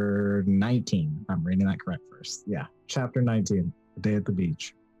 19. I'm reading that correct first. Yeah, chapter 19, A Day at the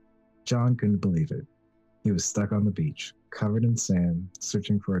Beach. John couldn't believe it. He was stuck on the beach, covered in sand,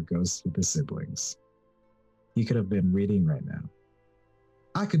 searching for a ghost with his siblings. He could have been reading right now.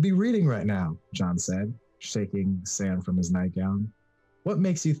 I could be reading right now, John said, shaking sand from his nightgown. What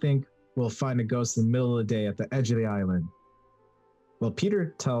makes you think we'll find a ghost in the middle of the day at the edge of the island? Well,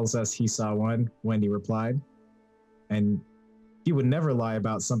 Peter tells us he saw one, Wendy replied. And he would never lie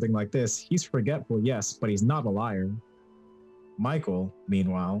about something like this. He's forgetful, yes, but he's not a liar. Michael,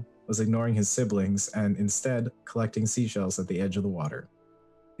 meanwhile, was ignoring his siblings and instead collecting seashells at the edge of the water.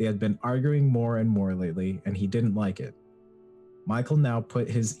 They had been arguing more and more lately, and he didn't like it. Michael now put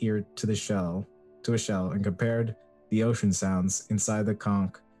his ear to a shell and compared the ocean sounds inside the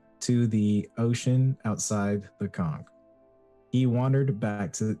conch to the ocean outside the conch. He wandered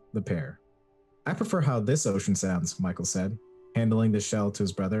back to the pair. I prefer how this ocean sounds, Michael said, handling the shell to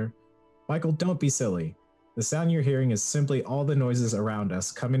his brother. Michael, don't be silly. The sound you're hearing is simply all the noises around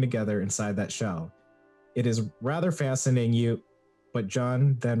us coming together inside that shell. It is rather fascinating but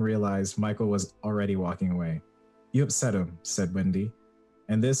John then realized Michael was already walking away. You upset him, said Wendy.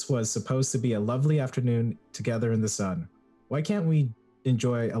 And this was supposed to be a lovely afternoon together in the sun. Why can't we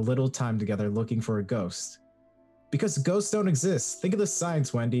enjoy a little time together looking for a ghost? Because ghosts don't exist. Think of the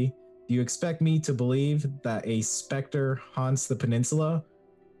science, Wendy. Do you expect me to believe that a specter haunts the peninsula?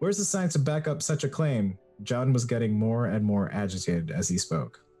 Where's the science to back up such a claim? John was getting more and more agitated as he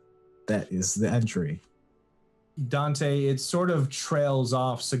spoke. That is the entry. Dante, it sort of trails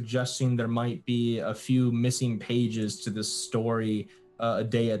off, suggesting there might be a few missing pages to this story, A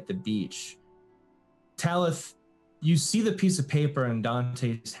Day at the Beach. Talith, you see the piece of paper in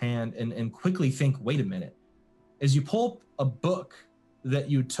Dante's hand and quickly think, wait a minute. As you pull a book that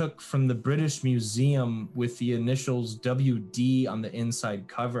you took from the British Museum with the initials WD on the inside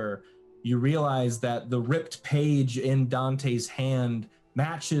cover, you realize that the ripped page in Dante's hand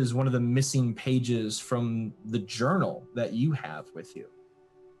matches one of the missing pages from the journal that you have with you.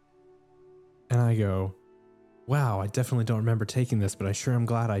 And I go, wow, I definitely don't remember taking this, but I sure am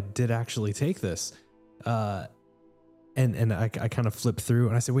glad I did actually take this. And I kind of flip through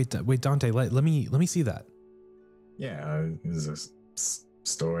and I say, wait, Dante, let me see that. Yeah, this is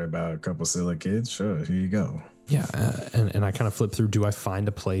story about a couple silly kids. Sure, here you go. Yeah, and I kind of flip through. Do I find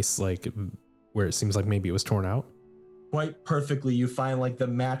a place like where it seems like maybe it was torn out? Quite perfectly, you find like the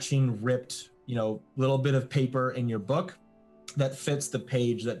matching ripped, little bit of paper in your book that fits the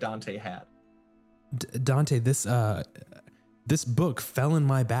page that Dante had. Dante, this book fell in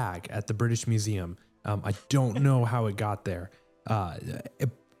my bag at the British Museum. I don't know how it got there,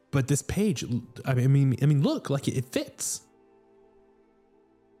 but this page, I mean, look, like it fits.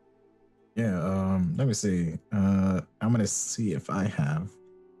 Yeah. Let me see. I'm gonna see if I have.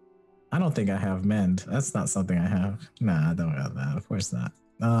 I don't think I have mend. That's not something I have. Nah, I don't have that. Of course not.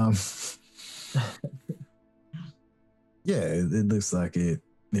 Yeah, it looks like it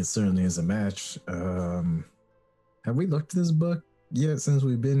certainly is a match. Have we looked at this book yet since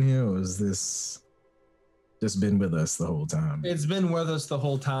we've been here, or is this just been with us the whole time? It's been with us the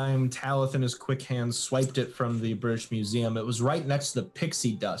whole time. Talith in his quick hands swiped it from the British Museum. It was right next to the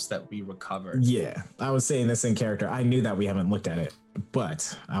pixie dust that we recovered. Yeah, I was saying this in character. I knew that we haven't looked at it,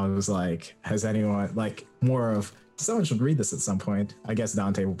 but I was like, has anyone, like, more of, someone should read this at some point. I guess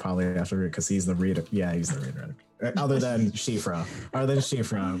Dante will probably have to read it because he's the reader. Yeah, he's the reader. Other than Shifra.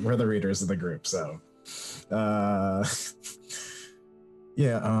 We're the readers of the group, so.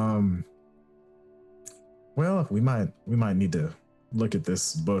 Yeah, well, we might need to look at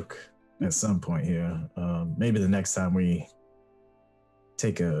this book at some point here. Maybe the next time we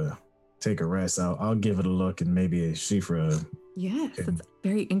take a rest, I'll give it a look, and maybe Shifra. Yes, it's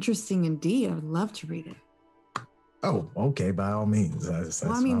very interesting indeed. I would love to read it. Oh, okay, by all means.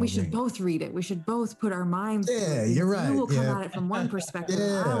 Well, I mean, we should both read it. We should both put our minds. Yeah, you're right. You will come at it from one perspective.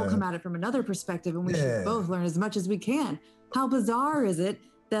 Yeah. I will come at it from another perspective, and we should both learn as much as we can. How bizarre is it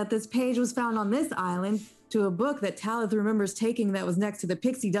that this page was found on this island to a book that Talith remembers taking that was next to the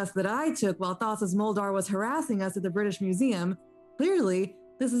pixie dust that I took while Thassa's Moldar was harassing us at the British Museum? Clearly,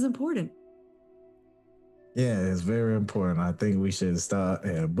 this is important. Yeah, it's very important. I think we should start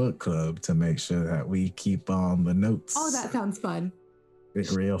a book club to make sure that we keep on the notes. Oh, that sounds fun.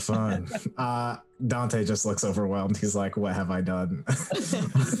 It's real fun. Dante just looks overwhelmed. He's like, what have I done?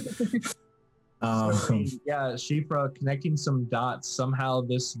 Yeah, Shifra, connecting some dots. Somehow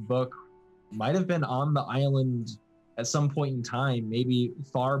this book might have been on the island at some point in time, maybe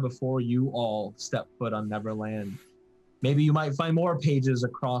far before you all stepped foot on Neverland. Maybe you might find more pages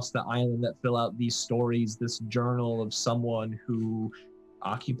across the island that fill out these stories, this journal of someone who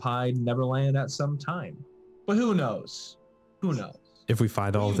occupied Neverland at some time. But who knows? Who knows? If we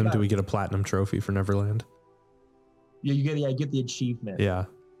find all of them, do we get a platinum trophy for Neverland? Yeah, you get the achievement. Yeah.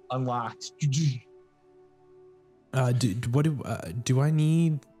 Unlocked. Do I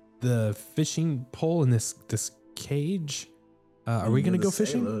need the fishing pole in this cage? Are we gonna go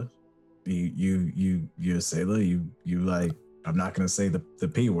fishing? You're a sailor. You like. I'm not gonna say the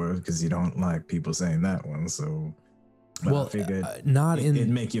P word because you don't like people saying that one. So, well, I figured it'd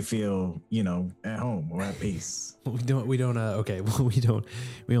make you feel, at home or at peace. We don't. Okay, well, we don't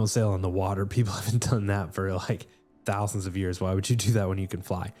sail on the water. People haven't done that for like thousands of years. Why would you do that when you can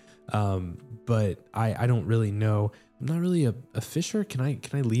fly? But I don't really know. I'm not really a fisher. Can I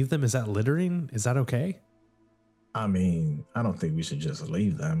leave them? Is that littering? Is that okay? I mean, I don't think we should just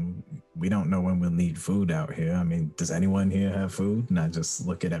leave them. We don't know when we'll need food out here. I mean, does anyone here have food? Not just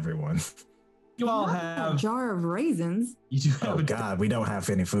look at everyone. You all have a jar of raisins. You do have oh God, we don't have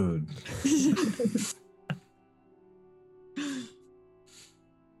any food.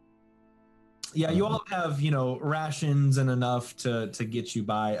 Yeah, you all have, rations and enough to get you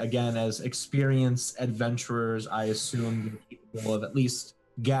by. Again, as experienced adventurers, I assume you're capable of at least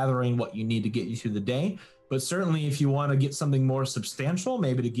gathering what you need to get you through the day. But certainly if you want to get something more substantial,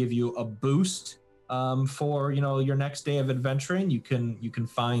 maybe to give you a boost for, your next day of adventuring, you can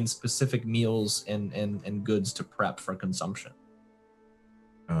find specific meals and goods to prep for consumption.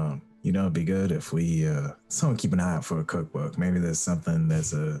 It'd be good if we someone keep an eye out for a cookbook. Maybe there's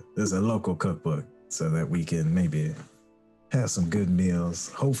a local cookbook so that we can maybe have some good meals.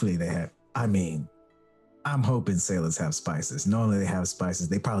 Hopefully they have. I mean, I'm hoping sailors have spices. Normally they have spices.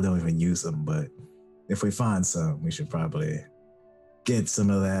 They probably don't even use them, but if we find some, we should probably get some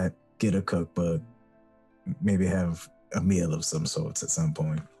of that, get a cookbook, maybe have a meal of some sorts at some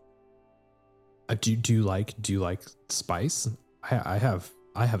point. Do you like spice? I have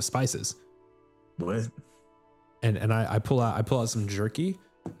spices. What? And I pull out some jerky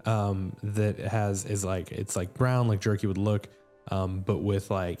that it's like brown like jerky would look, but with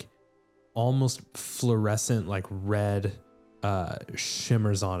like almost fluorescent like red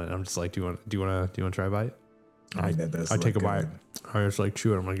shimmers on it. I'm just like, do you want to try a bite? I take a bite. I just like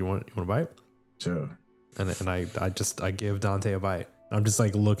chew it. I'm like, you want a bite? Sure. And I give Dante a bite. I'm just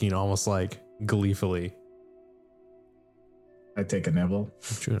like looking almost like gleefully. I take a nibble.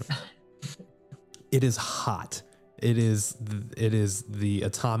 It is hot. It is the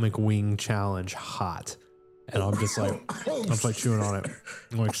Atomic Wing Challenge hot. And I'm just like chewing on it.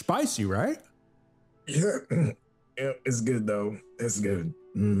 I'm like, spicy, right? Yeah, yeah, it's good though. It's good.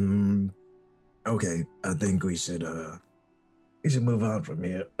 Okay, I think we should move on from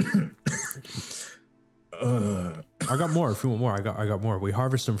here. I got more. If you want more, I got more. We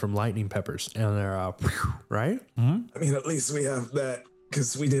harvest them from lightning peppers, and they're right. Mm-hmm. I mean, at least we have that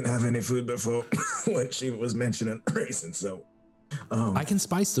because we didn't have any food before when she was mentioning raisins. So, I can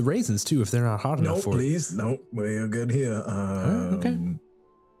spice the raisins too if they're not hot enough for please. No, we're good here. Okay.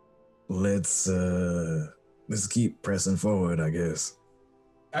 Let's keep pressing forward, I guess.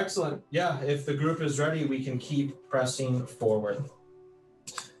 Excellent. Yeah, if the group is ready, we can keep pressing forward.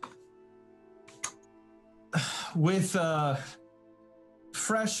 With a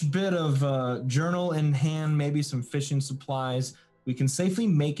fresh bit of journal in hand, maybe some fishing supplies, we can safely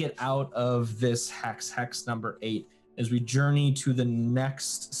make it out of this hex number 8, as we journey to the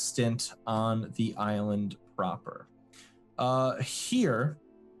next stint on the island proper. Here,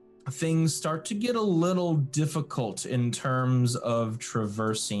 things start to get a little difficult in terms of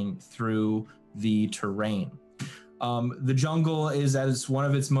traversing through the terrain. The jungle is at one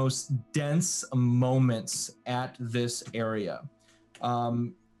of its most dense moments at this area.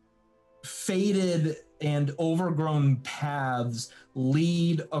 Faded and overgrown paths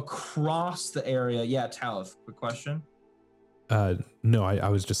lead across the area. Yeah, Talith, quick question. No, I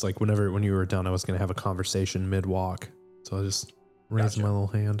was just like, when you were done, I was going to have a conversation mid-walk. So I just raised my little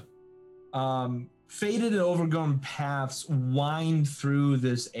hand. Faded and overgrown paths wind through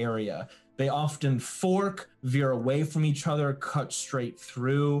this area. They often fork, veer away from each other, cut straight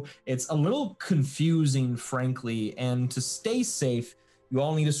through. It's a little confusing, frankly, and to stay safe, you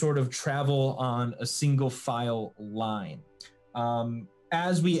all need to sort of travel on a single file line.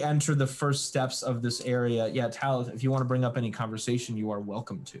 As we enter the first steps of this area, yeah, Talith, if you want to bring up any conversation, you are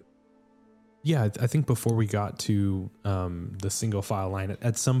welcome to. Yeah, I think before we got to the single file line,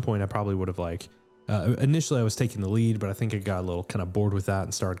 at some point I probably would have like, initially I was taking the lead, but I think I got a little kind of bored with that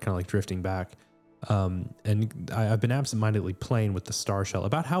and started kind of like drifting back. And I've been absentmindedly playing with the star shell.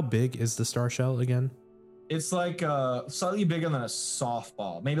 About how big is the star shell again? It's like slightly bigger than a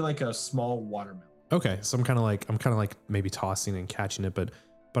softball, maybe like a small watermelon. Okay, so I'm kind of like maybe tossing and catching it, but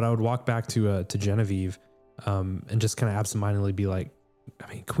I would walk back to Genevieve, and just kind of absentmindedly be like,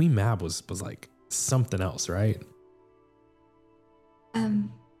 I mean, Queen Mab was like something else, right?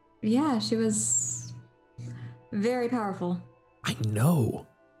 Yeah, she was very powerful. I know.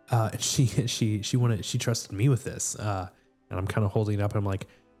 She trusted me with this. And I'm kind of holding it up and I'm like,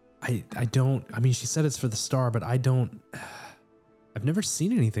 I mean, she said it's for the star, but I've never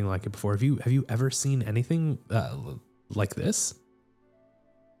seen anything like it before. Have you ever seen anything like this?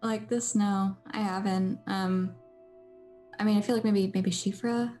 Like this? No, I haven't. I mean, I feel like maybe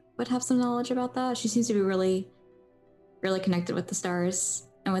Shifra would have some knowledge about that. She seems to be really, really connected with the stars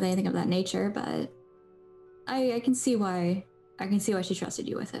and with anything of that nature, but I can see why she trusted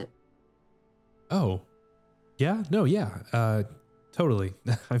you with it. Oh, yeah, no, yeah, totally.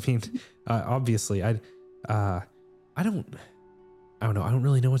 I mean, obviously, I don't know. I don't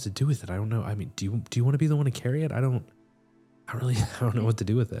really know what to do with it. I don't know. I mean, do you want to be the one to carry it? I don't know what to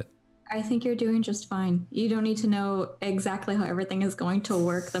do with it. I think you're doing just fine. You don't need to know exactly how everything is going to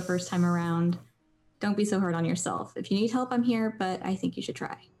work the first time around. Don't be so hard on yourself. If you need help, I'm here, but I think you should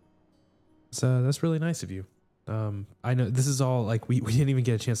try. So that's really nice of you. I know this is all like we didn't even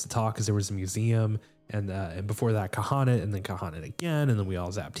get a chance to talk because there was a museum and before that Kahanat and then Kahanat again, and then we all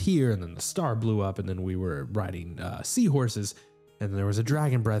zapped here, and then the star blew up, and then we were riding seahorses, and then there was a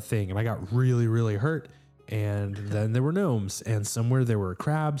dragon breath thing, and I got really, really hurt, and then there were gnomes, and somewhere there were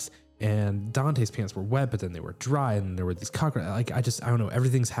crabs, and Dante's pants were wet, but then they were dry, and there were these cockroaches. Like I don't know,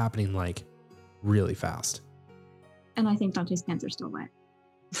 everything's happening like really fast. And I think Dante's pants are still wet.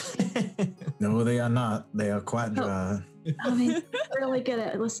 No, they are not. They are quite dry. I mean, really good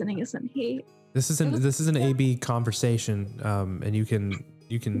at listening, isn't he? This is an AB conversation, and you can.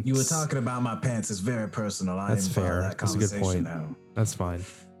 You were talking about my pants. It's very personal. That's fair. That's a good point. Now. That's fine.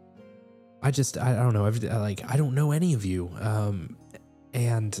 I don't know. I don't know any of you.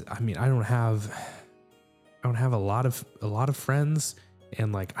 And I mean, I don't have a lot of friends.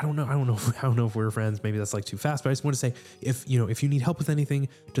 And like, I don't know if we're friends. Maybe that's like too fast, but I just want to say, if you need help with anything,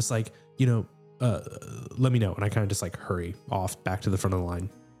 just like, let me know. And I kind of just like hurry off back to the front of the line.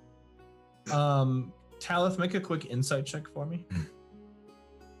 Talith, make a quick insight check for me.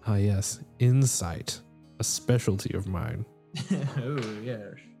 Ah, yes. Insight, a specialty of mine. Oh yeah,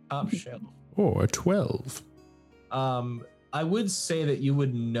 top shelf. Or a 12. I would say that you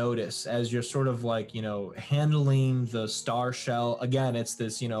would notice as you're sort of like, handling the star shell. Again, it's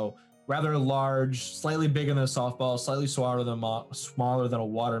this, rather large, slightly bigger than a softball, slightly smaller than a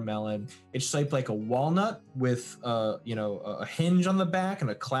watermelon. It's shaped like a walnut with, a hinge on the back and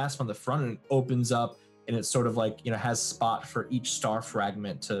a clasp on the front, and it opens up, and it's sort of like, has spot for each star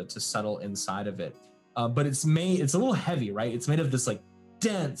fragment to settle inside of it. But it's a little heavy, right? It's made of this like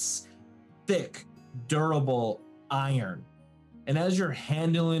dense, thick, durable iron. And as you're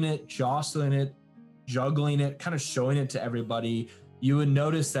handling it, jostling it, juggling it, kind of showing it to everybody, you would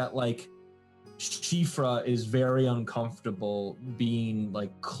notice that like Shifra is very uncomfortable being like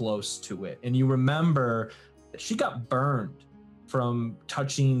close to it. And you remember that she got burned from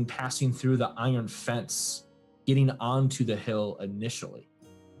passing through the iron fence, getting onto the hill initially.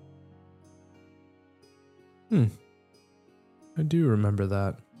 I do remember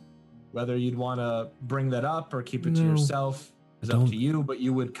that. Whether you'd want to bring that up or keep it to yourself is up to you, but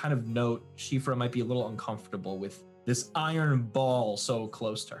you would kind of note Shifra might be a little uncomfortable with this iron ball so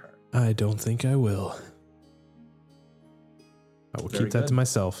close to her. I don't think I will. I will keep that to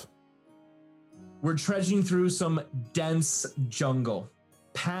myself. We're trudging through some dense jungle,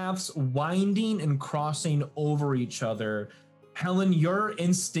 paths winding and crossing over each other. Helen, your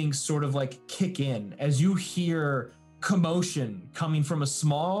instincts sort of like kick in as you hear commotion coming from a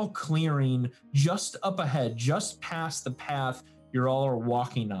small clearing just up ahead, just past the path you all are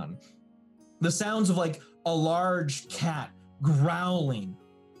walking on. The sounds of like a large cat growling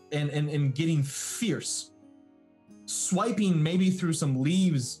and getting fierce, swiping maybe through some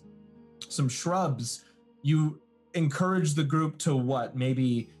leaves, some shrubs. You encourage the group to what?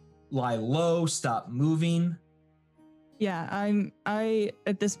 Maybe lie low, stop moving. Yeah, I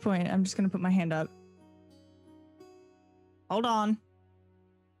at this point, I'm just gonna put my hand up. Hold on.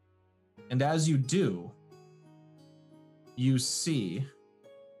 And as you do, you see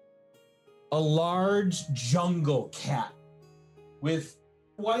a large jungle cat with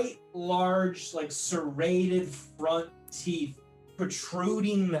quite large, like serrated front teeth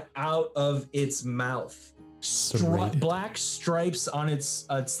protruding out of its mouth. Black stripes on its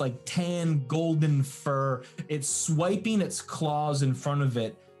like tan golden fur. It's swiping its claws in front of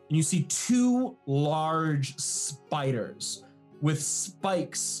it. And you see two large spiders with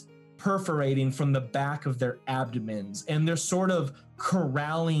spikes perforating from the back of their abdomens. And they're sort of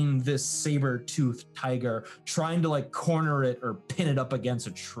corralling this saber-toothed tiger, trying to like corner it or pin it up against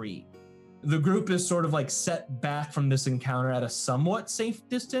a tree. The group is sort of like set back from this encounter at a somewhat safe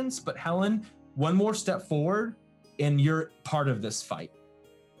distance, but Helen, one more step forward and you're part of this fight.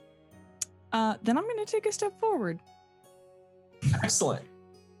 Then I'm going to take a step forward. Excellent.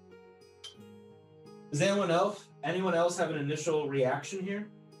 Does anyone else have an initial reaction here?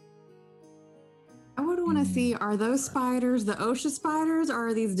 I would want to see, are those spiders the OSHA spiders, or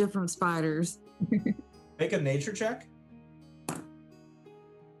are these different spiders? Make a nature check.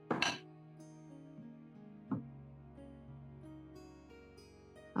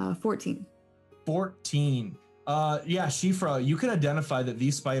 14. 14. Yeah, Shifra, you can identify that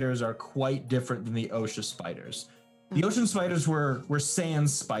these spiders are quite different than the OSHA spiders. The ocean spiders were sand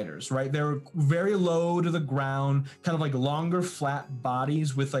spiders, right? They were very low to the ground, kind of like longer, flat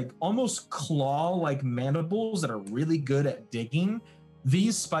bodies with like almost claw-like mandibles that are really good at digging.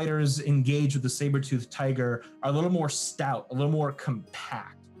 These spiders engaged with the saber-toothed tiger are a little more stout, a little more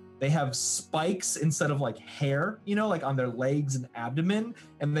compact. They have spikes instead of like hair, like on their legs and abdomen,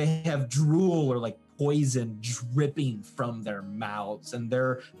 and they have drool or like poison dripping from their mouths, and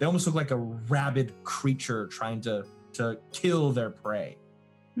they almost look like a rabid creature trying to kill their prey.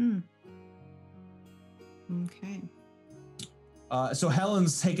 Okay. So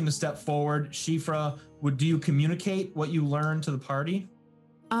Helen's taken a step forward. Shifra, do you communicate what you learned to the party?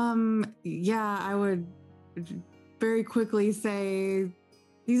 Yeah, I would very quickly say,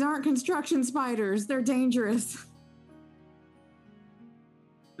 these aren't construction spiders. They're dangerous.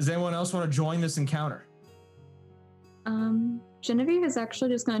 Does anyone else want to join this encounter? Genevieve is actually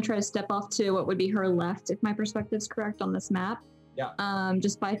just going to try to step off to what would be her left, if my perspective's correct on this map. Yeah.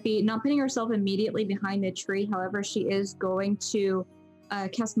 Just 5 feet, not putting herself immediately behind the tree. However, she is going to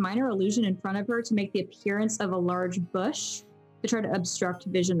cast minor illusion in front of her to make the appearance of a large bush to try to obstruct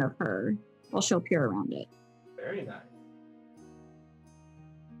vision of her while she'll peer around it. Very nice.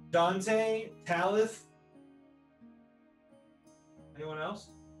 Dante, Talith, anyone else?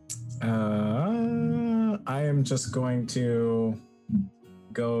 I am just going to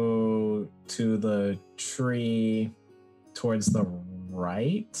go to the tree towards the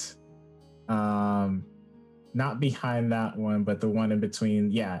right. not behind that one, but the one in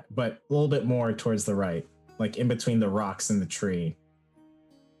between. Yeah, but a little bit more towards the right, like in between the rocks and the tree.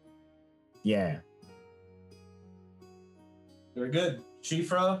 Yeah. Very good.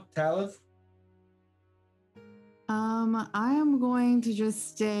 Shifra, Talith? I am going to just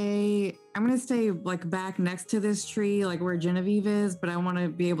stay. I'm going to stay like back next to this tree, like where Genevieve is, but I want to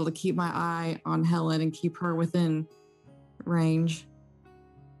be able to keep my eye on Helen and keep her within range.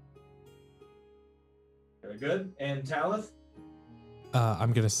 Very good. And Talith?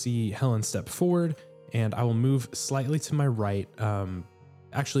 I'm going to see Helen step forward, and I will move slightly to my right.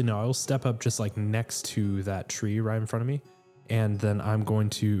 Actually, no, I will step up just like next to that tree right in front of me. And then I'm going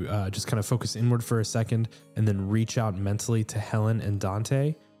to just kind of focus inward for a second and then reach out mentally to Helen and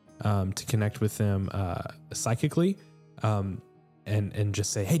Dante to connect with them psychically and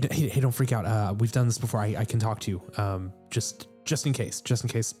just say, hey, don't freak out. We've done this before. I can talk to you just in case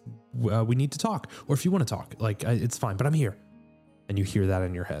we need to talk, or if you want to talk, like it's fine, but I'm here. And you hear that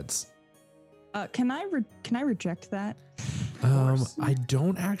in your heads. Can I reject that? I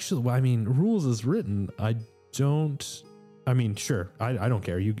don't actually. Well, I mean, rules is written. I don't. I mean, sure. I don't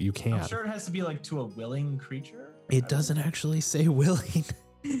care. You can. I'm sure it has to be like to a willing creature. It doesn't actually say willing.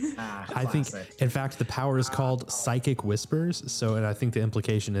 I think, Classic. in fact, the power is called Psychic Whispers. So, and I think the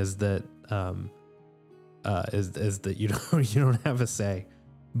implication is that is that you don't have a say.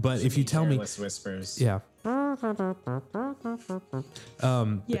 But Should if you be tell me, careless whispers. yeah. Yeah.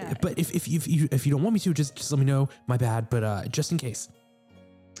 But if you don't want me to, just let me know. My bad. But just in case.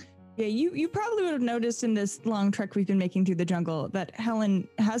 Yeah, you probably would have noticed in this long trek we've been making through the jungle that Helen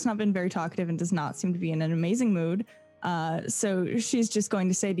has not been very talkative and does not seem to be in an amazing mood. So she's just going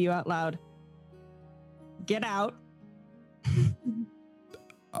to say to you out loud, "Get out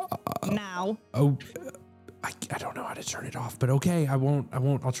now." Oh, I don't know how to turn it off, but okay, I won't.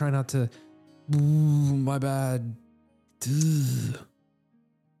 I'll try not to. Ooh, my bad. Ugh.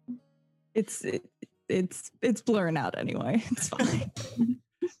 It's blurring out anyway. It's fine.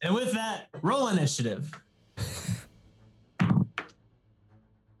 And with that, roll initiative.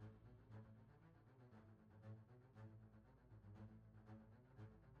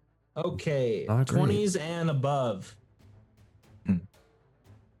 Okay, Not great. 20s and above.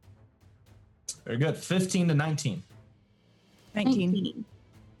 Very good. 15 to 19. 19.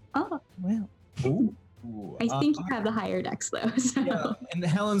 Oh, Well, Ooh. I think you have the higher dex though. So. Yeah, and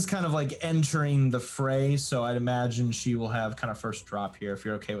Helen's kind of like entering the fray, so I'd imagine she will have kind of first drop here if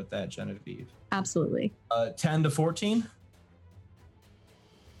you're okay with that, Genevieve. Absolutely. 10 to 14.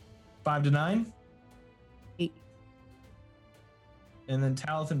 5 to 9. 8. And then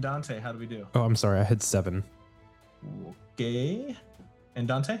Talith and Dante, how do we do? Oh, I'm sorry. I had 7. Okay. And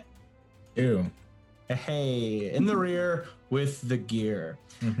Dante? Ew. Hey, in the rear with the gear.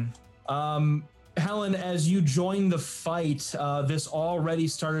 Mm-hmm. Helen, as you join the fight, this already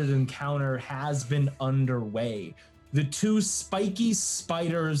started encounter has been underway. The two spiky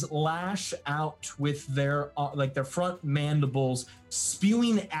spiders lash out with their their front mandibles,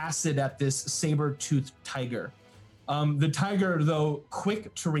 spewing acid at this saber-toothed tiger. The tiger, though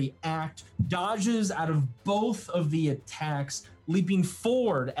quick to react, dodges out of both of the attacks, leaping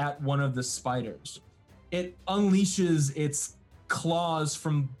forward at one of the spiders. It unleashes its claws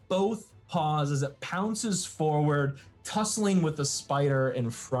from both paws as it pounces forward, tussling with the spider in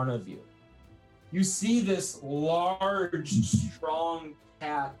front of you. You see this large, strong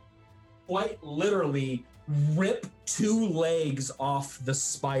cat quite literally rip 2 legs off the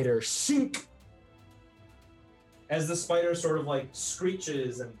spider. Shink! As the spider sort of like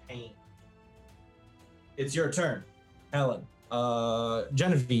screeches in pain. It's your turn, Helen.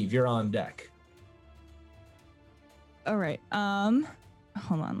 Genevieve, you're on deck. all right.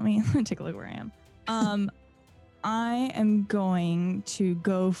 Hold on. Let me take a look where I am. I am going to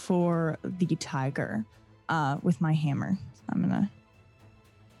go for the tiger with my hammer. So I'm gonna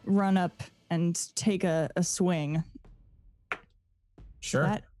run up and take a swing. Sure.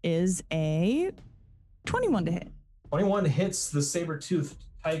 That is a 21 to hit. 21 hits the saber-toothed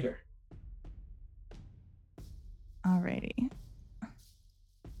tiger. Alrighty.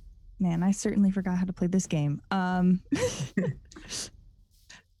 Man, I certainly forgot how to play this game. Alrighty.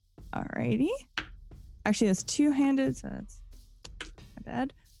 Actually, that's two-handed, so that's my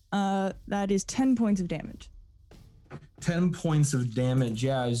bad. That is 10 points of damage. 10 points of damage.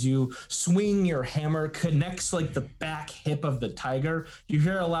 Yeah, as you swing your hammer, connects like the back hip of the tiger. You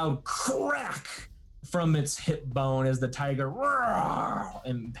hear a loud crack from its hip bone as the tiger roars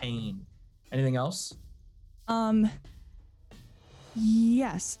in pain. Anything else?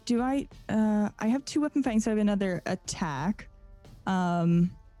 Yes. Do I have 2 weapon fighting, so I have another attack.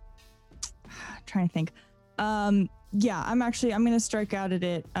 Trying to think. Yeah, I'm gonna strike out at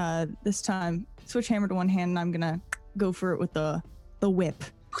it this time. Switch hammer to one hand, and I'm gonna go for it with the whip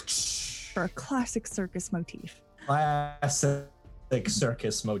for a classic circus motif. Classic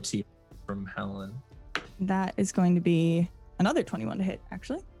circus motif from Helen. That is going to be another 21 to hit,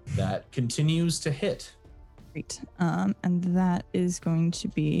 actually. That continues to hit. Great. And that is going to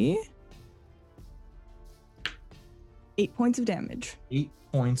be 8 points of damage. 8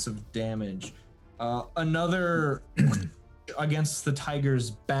 points of damage. Another against the tiger's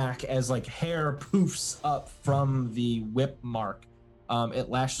back as like hair poofs up from the whip mark. It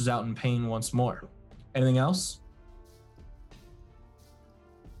lashes out in pain once more. Anything else?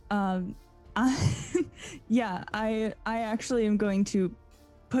 Yeah, I actually am going to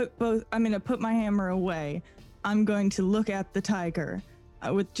I'm going to put my hammer away. I'm going to look at the tiger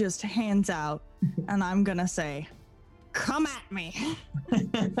with just hands out, and I'm going to say, "Come at me."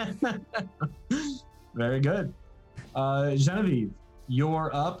 Very good. Genevieve,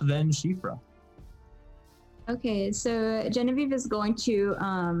 you're up, then Shifra. Okay, so Genevieve is going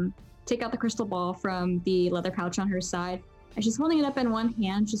to take out the crystal ball from the leather pouch on her side. And she's holding it up in one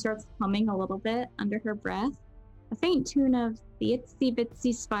hand. She starts humming a little bit under her breath. A faint tune of the itsy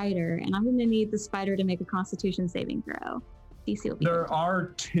bitsy spider. And I'm going to need the spider to make a constitution saving throw. DC will be There good. are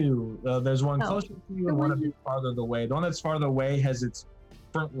two. There's one Oh. closer to you The and one a one bit farther away. The one that's farther away has its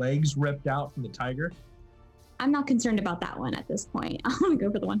front legs ripped out from the tiger. I'm not concerned about that one at this point. I want to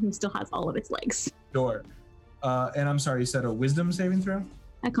go for the one who still has all of its legs. Sure. And I'm sorry, you said a wisdom saving throw?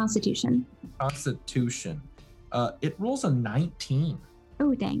 A constitution. Constitution. It rolls a 19.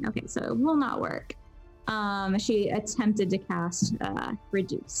 Oh, dang. Okay, so it will not work. She attempted to cast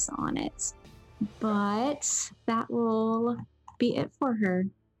Reduce on it, but that will be it for her.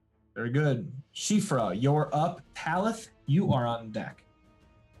 Very good. Shifra, you're up. Talith, you are on deck.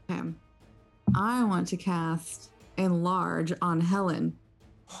 Okay. I want to cast Enlarge on Helen.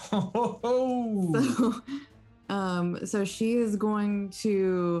 Oh, So she is going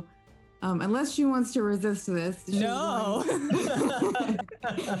to, unless she wants to resist this. No.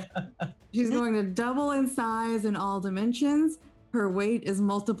 She's going to double in size in all dimensions. Her weight is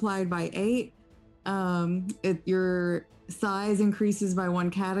multiplied by 8. Your size increases by 1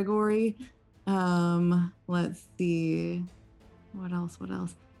 category. Let's see. What else?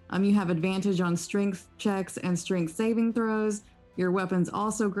 You have advantage on strength checks and strength saving throws. Your weapons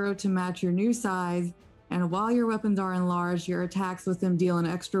also grow to match your new size. And while your weapons are enlarged, your attacks with them deal an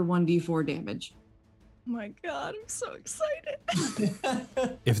extra 1d4 damage. Oh my god, I'm so excited.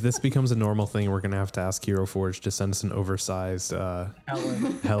 If this becomes a normal thing, we're going to have to ask Hero Forge to send us an oversized Helen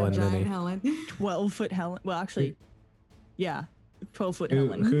Giant mini. Helen. 12-foot Helen. Well, actually, yeah, 12-foot Who,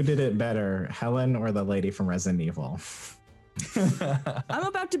 Helen. who did it better, Helen or the lady from Resident Evil? I'm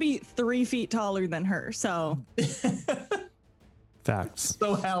about to be 3 feet taller than her, so Facts.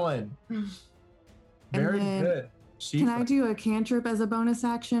 So Helen. Very then good. Can I do a cantrip as a bonus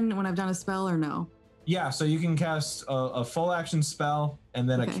action when I've done a spell or no? Yeah, so you can cast a full action spell and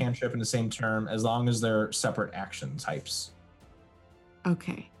then a Okay. cantrip in the same term as long as they're separate action types.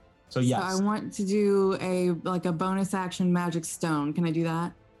 Okay. So yes, So I want to do a bonus action magic stone. Can I do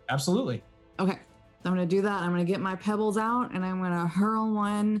that? absolutely. Okay. So I'm going to do that. I'm going to get my pebbles out and I'm going to hurl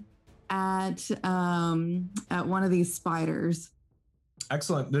one at one of these spiders.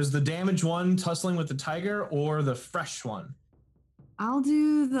 Excellent. There's the damage one tussling with the tiger or the fresh one. I'll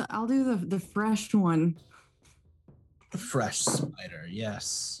do the fresh one. The fresh spider,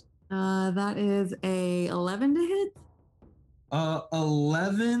 yes. That is a 11 to hit.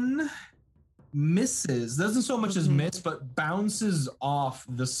 11 misses. Doesn't so much as Okay. miss, but bounces off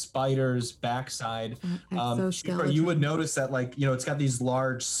the spider's backside. Exoskeleton. You would notice that, it's got these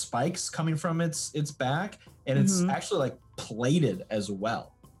large spikes coming from its back, and it's Mhm. actually plated as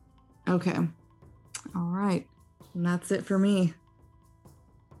well. Okay. All right. And that's it for me.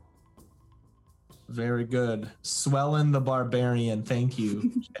 Very good. Swellen the Barbarian. Thank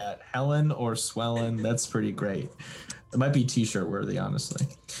you, chat. Helen or Swellen. That's pretty great. It might be t-shirt worthy, honestly.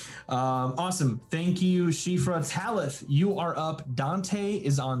 Awesome. Thank you, Shifra. Talith, you are up. Dante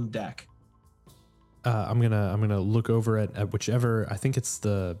is on deck. I'm gonna look over at whichever. I think it's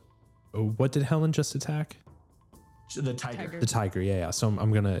the. What did Helen just attack? The tiger. The tiger. Yeah. So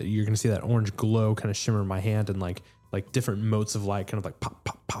you're gonna see that orange glow kind of shimmer in my hand, and like different motes of light, kind of pop,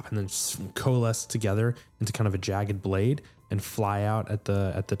 pop, pop, and then just coalesce together into kind of a jagged blade and fly out at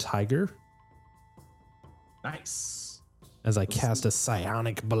the tiger Nice. as I cast a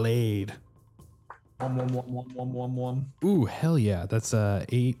psionic blade. 1. Ooh, hell yeah. That's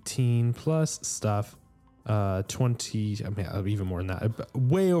 18 plus stuff. 20, I mean, even more than that.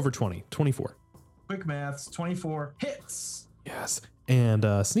 Way over 20. 24. Quick maths, 24 hits. Yes. And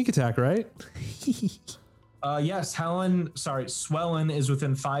sneak attack, right? Yes, Swellen is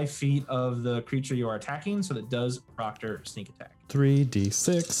within 5 feet of the creature you are attacking, so that does Proctor sneak attack.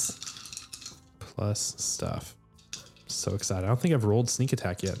 3d6 plus stuff. So excited. I don't think I've rolled sneak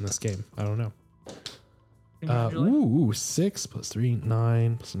attack yet in this game. I don't know. Congratulations. 6 plus 3,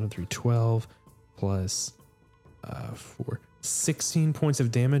 9 plus another 3, 12 plus 4. 16 points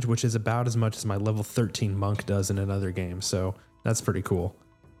of damage, which is about as much as my level 13 monk does in another game. So that's pretty cool.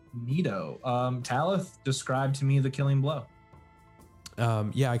 Neato. Talith, describe to me the killing blow.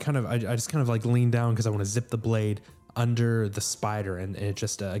 Yeah, I just kind of like lean down because I want to zip the blade under the spider, and it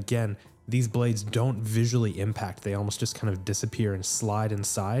just again, these blades don't visually impact. They almost just kind of disappear and slide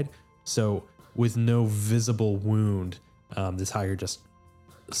inside. So with no visible wound, the tiger just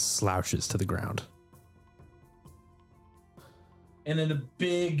slouches to the ground. And then a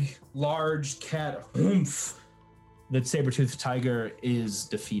big, large cat, the saber-toothed tiger is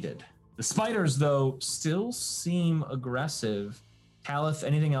defeated. The spiders, though, still seem aggressive. Talith,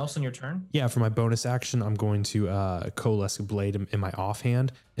 anything else on your turn? Yeah, for my bonus action, I'm going to coalesce a blade in my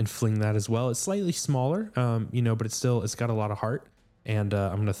offhand and fling that as well. It's slightly smaller, but it's got a lot of heart, and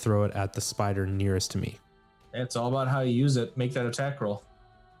I'm going to throw it at the spider nearest to me. It's all about how you use it. Make that attack roll.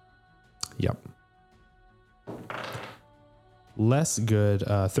 Yep. Less good,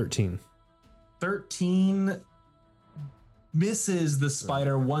 13. 13 misses the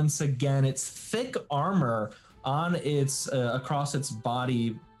spider once again. Its thick armor on its across its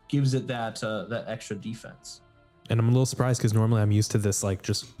body gives it that extra defense. And I'm a little surprised because normally I'm used to this like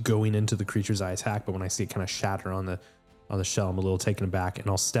just going into the creatures I attack, but when I see it kind of shatter on the shell, I'm a little taken aback, and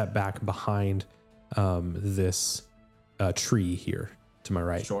I'll step back behind this tree here to my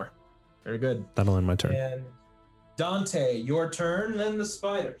right. Sure. Very good. That'll end my turn. And Dante, your turn, then the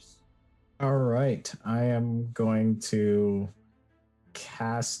spiders. All right. I am going to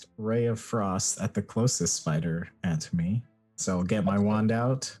cast Ray of Frost at the closest spider at me. So I'll get my wand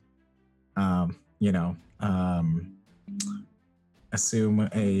out. Assume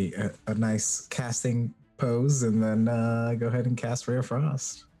a nice casting pose, and then go ahead and cast Ray of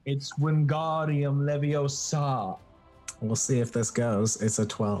Frost. It's Wingardium Leviosa. We'll see if this goes. It's a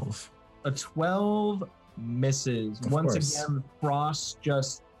 12. A 12 misses. Of Once course. again, frost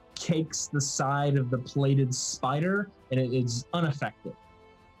just cakes the side of the plated spider, and it is unaffected.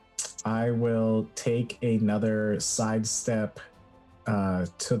 I will take another sidestep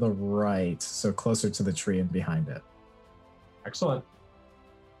to the right, so closer to the tree and behind it. Excellent.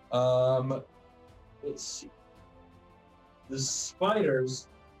 Let's see. The spiders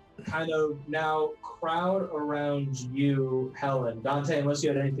kind of now crowd around you, Helen. Dante, unless you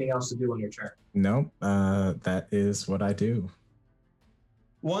had anything else to do on your turn. Nope, that is what I do.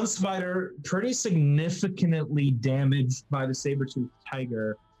 One spider, pretty significantly damaged by the saber-toothed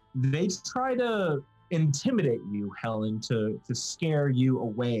tiger, they try to intimidate you, Helen, to scare you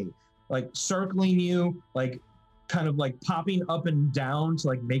away. Like circling you, like kind of like popping up and down to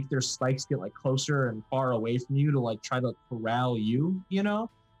like make their spikes get like closer and far away from you to like try to corral you, you know?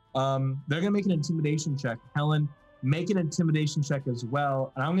 They're gonna make an intimidation check. Helen, make an intimidation check as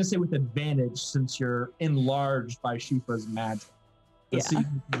well. And I'm gonna say with advantage since you're enlarged by Shifa's magic. Let's see if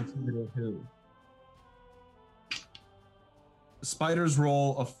you can intimidate who. The spiders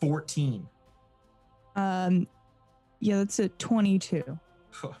roll a 14. Yeah, that's a 22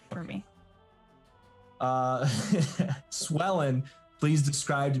 for me. Swellen, please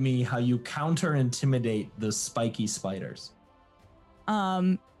describe to me how you counter intimidate the spiky spiders.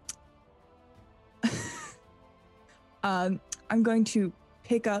 I'm going to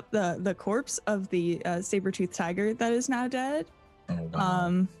pick up the corpse of the saber-toothed tiger that is now dead. Oh,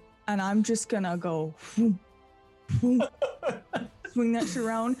 wow. And I'm just gonna go swing that shit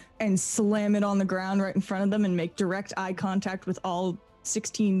around and slam it on the ground right in front of them and make direct eye contact with all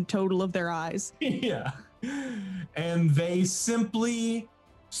 16 total of their eyes. Yeah. And they simply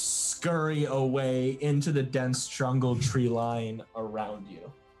scurry away into the dense jungle tree line around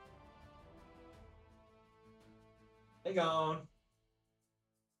you. Hang on.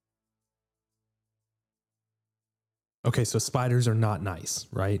 Okay, so spiders are not nice,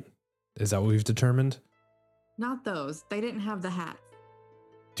 right? Is that what we've determined? Not those. They didn't have the hats.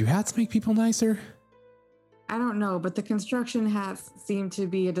 Do hats make people nicer? I don't know, but the construction hats seem to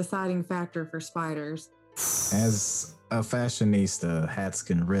be a deciding factor for spiders. As a fashionista, hats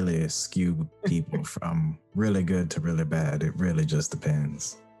can really skew people from really good to really bad. It really just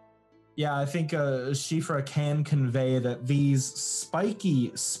depends. Yeah, I think Shifra can convey that these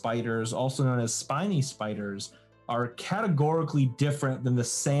spiky spiders, also known as spiny spiders, are categorically different than the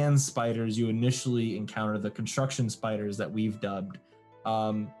sand spiders you initially encounter, the construction spiders that we've dubbed.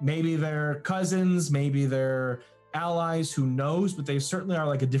 Maybe they're cousins, maybe they're allies, who knows, but they certainly are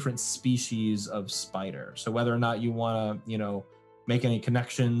like a different species of spider. So whether or not you want to, make any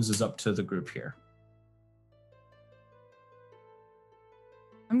connections is up to the group here.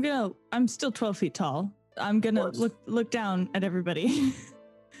 I'm still 12 feet tall. I'm gonna look down at everybody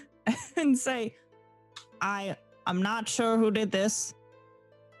and say, I'm not sure who did this.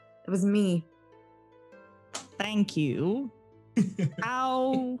 It was me. Thank you.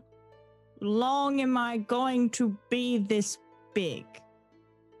 How long am I going to be this big?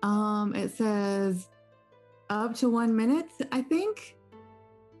 It says up to 1 minute, I think.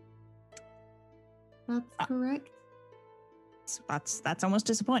 That's correct. That's almost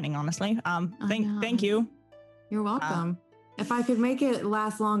disappointing, honestly. Thank you. You're welcome. If I could make it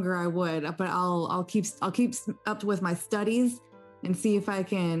last longer, I would. But I'll keep up with my studies and see if I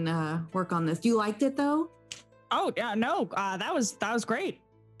can work on this. You liked it though? Oh yeah, no. That was great.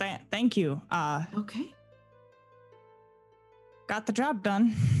 Thank you. Okay. Got the job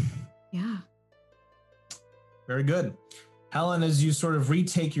done. Yeah. Very good. Helen, as you sort of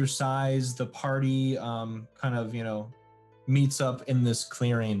retake your size, the party kind of, meets up in this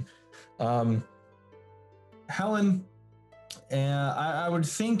clearing. Helen, I would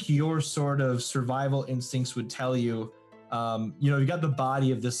think your sort of survival instincts would tell you, you got the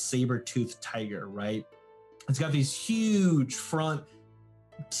body of this saber-toothed tiger, right? It's got these huge front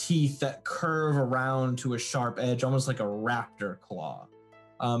teeth that curve around to a sharp edge, almost like a raptor claw.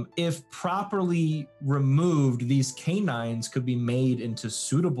 If properly removed, these canines could be made into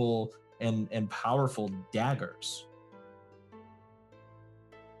suitable and powerful daggers.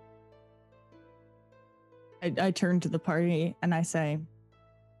 I turn to the party and I say,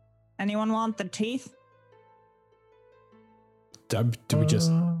 anyone want the teeth? Do we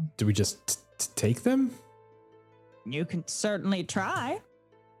just take them? You can certainly try.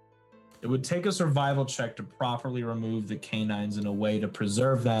 It would take a survival check to properly remove the canines in a way to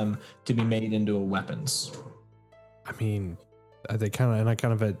preserve them to be made into weapons. I mean,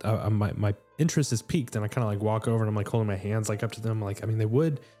 my interest is piqued, and I kind of like walk over and I'm like holding my hands like up to them. Like, I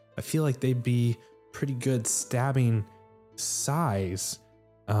mean, I feel like they'd be pretty good stabbing size.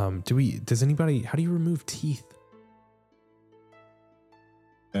 How do you remove teeth?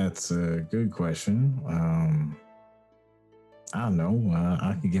 That's a good question. I don't know.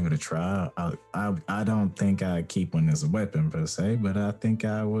 I could give it a try. I don't think I'd keep one as a weapon per se, but I think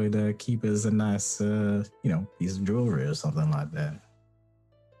I would keep it as a nice, piece of jewelry or something like that.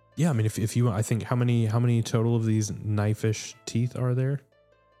 Yeah, I mean, if you, I think how many total of these knife-ish teeth are there?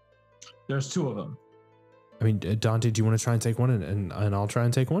 There's 2 of them. I mean, Dante, do you want to try and take one, and I'll try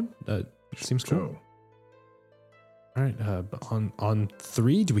and take one? Seems cool. Sure. All right. On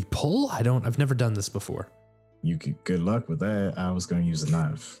 3, do we pull? I've never done this before. Good luck with that. I was going to use a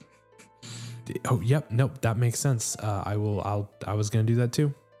knife. Oh, yep. Nope. That makes sense. I was going to do that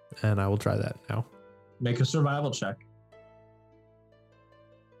too. And I will try that now. Make a survival check.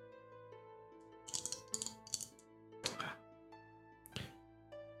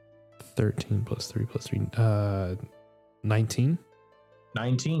 +13 +3 19.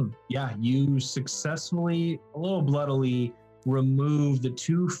 19. Yeah, you successfully, a little bloodily, remove the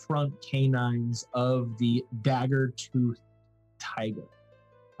 2 front canines of the dagger-toothed tiger.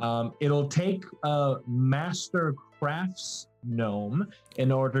 It'll take a master crafts gnome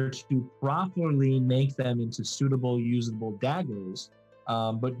in order to properly make them into suitable, usable daggers,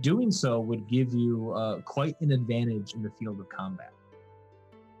 but doing so would give you quite an advantage in the field of combat.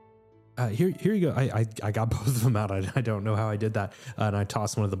 Here you go. I got both of them out. I don't know how I did that. And I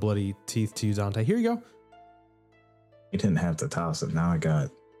tossed one of the bloody teeth to Dante. Here you go. You didn't have to toss it. Now I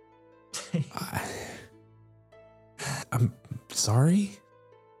got it. I'm sorry.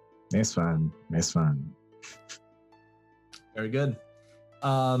 It's fine. It's fine. Very good.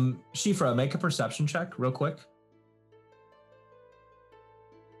 Shifra, make a perception check real quick.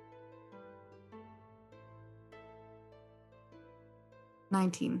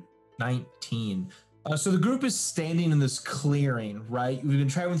 $19. 19. So the group is standing in this clearing, right? We've been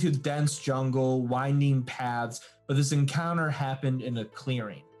traveling through the dense jungle, winding paths, but this encounter happened in a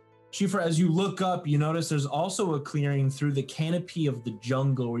clearing. Shifra, as you look up, you notice there's also a clearing through the canopy of the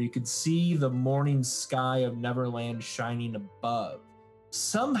jungle where you could see the morning sky of Neverland shining above.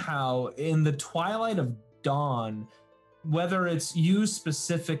 Somehow, in the twilight of dawn, whether it's you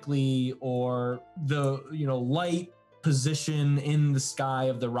specifically or the light position in the sky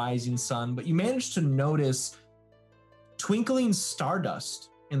of the rising sun, but you managed to notice twinkling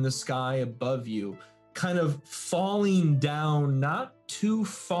stardust in the sky above you. kind of falling down not too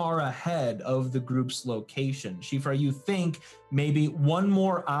far ahead of the group's location. Shifra, you think maybe one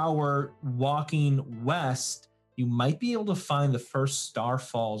more hour walking west, you might be able to find the first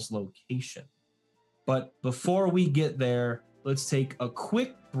Starfall's location. But before we get there, let's take a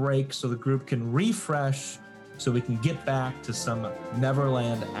quick break so the group can refresh, so we can get back to some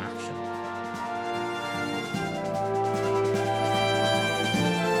Neverland action.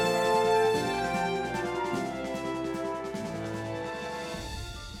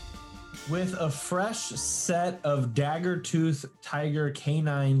 With a fresh set of Daggertooth Tiger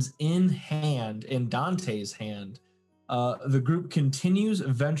canines in Dante's hand, the group continues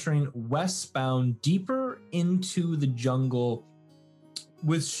venturing westbound deeper into the jungle,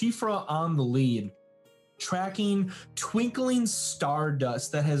 with Shifra on the lead, tracking twinkling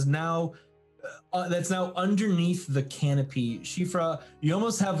stardust that's now underneath the canopy. Shifra, you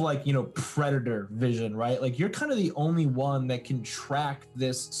almost have predator vision, right? Like you're kind of the only one that can track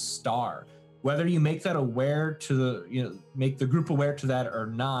this star. Whether you make that aware to make the group aware to that or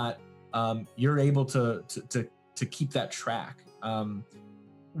not, you're able to keep that track.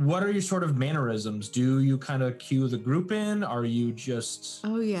 What are your sort of mannerisms? Do you kind of cue the group in? Are you just...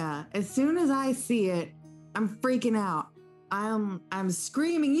 Oh yeah. As soon as I see it, I'm freaking out. I'm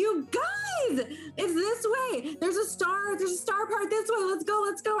screaming, "You guys! It's this way! There's a star part this way. Let's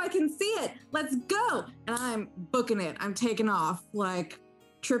go. I can see it. Let's go." And I'm booking it. I'm taking off, like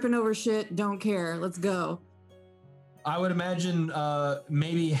tripping over shit, don't care. Let's go. I would imagine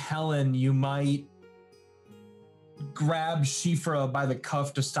maybe Helen, you might grab Shifra by the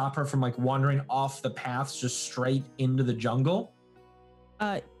cuff to stop her from wandering off the paths just straight into the jungle.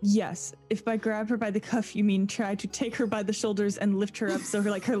 Yes. If by grab her by the cuff, you mean try to take her by the shoulders and lift her up so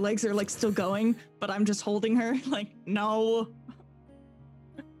her legs are still going, but I'm just holding her. No.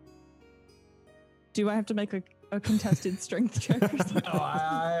 Do I have to make a contested strength check or something? No,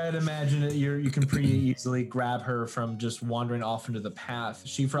 I'd imagine you can pretty easily grab her from just wandering off into the path.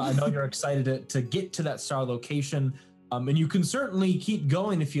 Shifra, I know you're excited to get to that star location, and you can certainly keep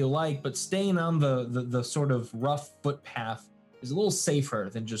going if you like, but staying on the sort of rough footpath is a little safer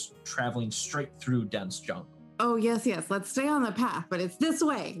than just traveling straight through dense jungle. Oh, yes. Let's stay on the path, but it's this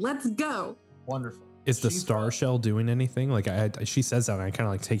way. Let's go. Wonderful. Is the star shell doing anything? She says that, and I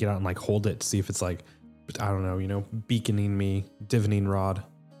kind of take it out and hold it to see if it's I don't know, beaconing me, divining rod.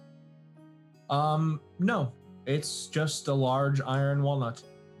 No, it's just a large iron walnut.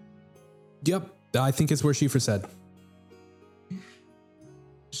 Yep, I think it's where Shifra said.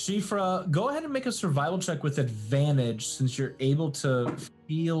 Shifra, go ahead and make a survival check with advantage since you're able to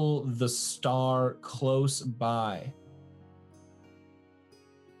feel the star close by.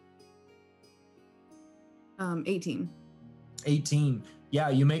 18. 18. Yeah,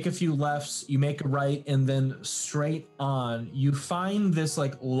 you make a few lefts, you make a right, and then straight on. You find this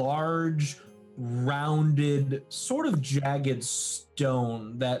large, rounded, sort of jagged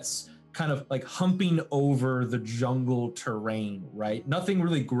stone that's kind of humping over the jungle terrain, right? Nothing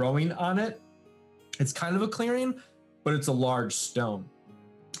really growing on it. It's kind of a clearing, but it's a large stone.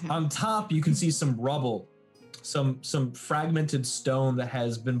 On top, you can see some rubble, some fragmented stone that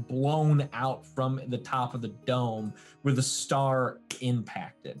has been blown out from the top of the dome where the star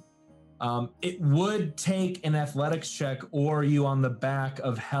impacted. It would take an athletics check or you on the back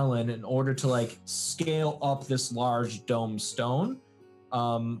of Helen in order to scale up this large dome stone.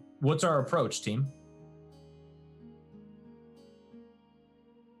 What's our approach, team?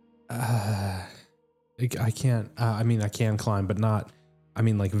 I can't. I can climb, but not.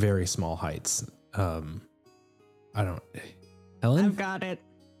 Very small heights. I don't. Helen, I've got it.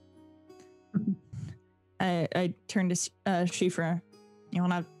 I turn to Shifra. You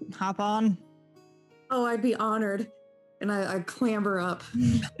want to hop on? Oh, I'd be honored. And I clamber up.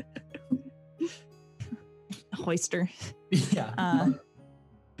 Hoister. Yeah.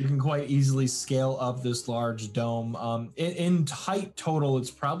 You can quite easily scale up this large dome. In height total,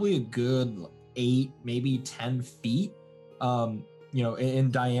 it's probably a good 8, maybe 10 feet,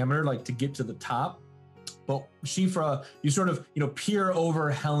 in diameter, to get to the top. But Shifra, you sort of, peer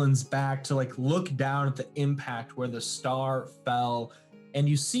over Helen's back to look down at the impact where the star fell, and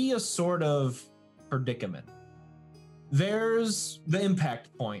you see a sort of predicament. There's the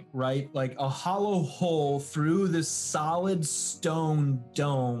impact point, right? A hollow hole through this solid stone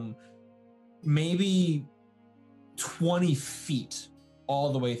dome, maybe 20 feet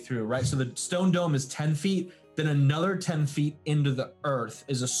all the way through, right? So the stone dome is 10 feet, then another 10 feet into the earth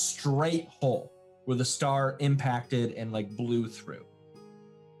is a straight hole where the star impacted and blew through.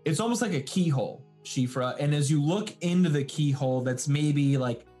 It's almost like a keyhole, Shifra. And as you look into the keyhole, that's maybe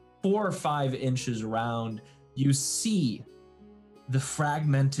 4 or 5 inches around, you see the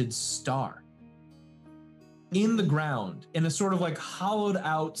fragmented star in the ground in a sort of like hollowed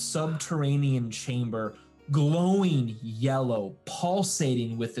out subterranean chamber, glowing yellow,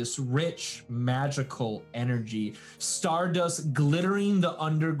 pulsating with this rich magical energy, stardust glittering the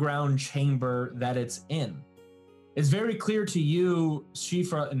underground chamber that it's in. It's very clear to you,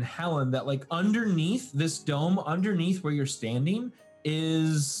 Shifra and Helen, that like underneath this dome, underneath where you're standing,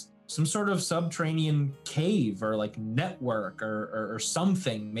 is some sort of subterranean cave or like network or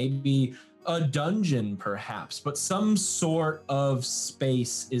something, maybe a dungeon perhaps, but some sort of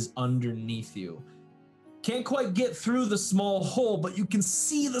space is underneath you. Can't quite get through the small hole, but you can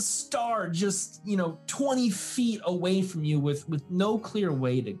see the star just, 20 feet away from you with no clear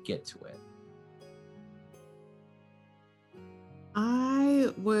way to get to it.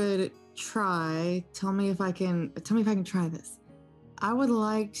 I would try. Tell me if I can try this. I would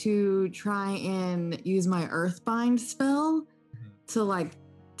like to try and use my Earthbind spell to like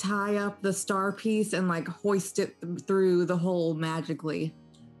tie up the star piece and like hoist it through the hole magically.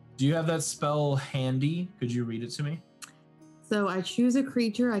 Do you have that spell handy? Could you read it to me? So I choose a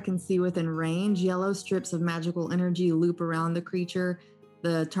creature I can see within range. Yellow strips of magical energy loop around the creature.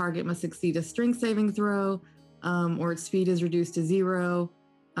 The target must succeed a strength saving throw, or its speed is reduced to 0.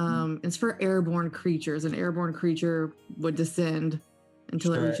 It's for airborne creatures. An airborne creature would descend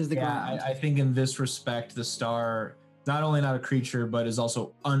until it reaches the ground. I think in this respect, the star, not only not a creature, but is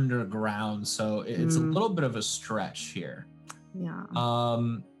also underground. So it's a little bit of a stretch here. Yeah.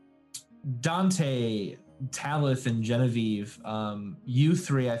 Dante, Talith, and Genevieve, you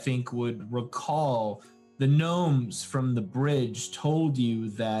three, I think, would recall the gnomes from the bridge told you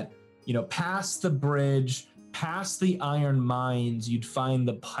that, past the bridge, past the iron mines, you'd find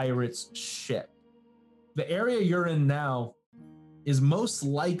the pirates' ship. The area you're in now is most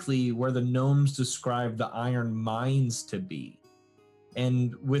likely where the gnomes describe the iron mines to be.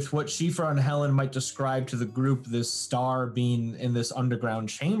 And with what Shifra and Helen might describe to the group, this star being in this underground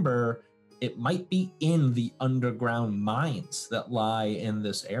chamber, it might be in the underground mines that lie in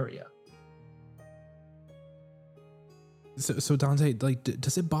this area. So Dante, like,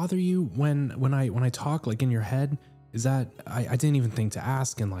 does it bother you when I talk, like, in your head? Is that I didn't even think to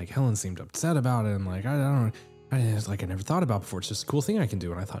ask, and like Helen seemed upset about it, and like I don't know. It's like I never thought about before. It's just a cool thing I can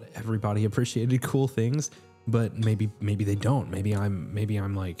do, and I thought everybody appreciated cool things, but maybe they don't. Maybe I'm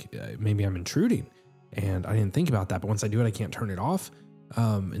intruding, and I didn't think about that. But once I do it, I can't turn it off.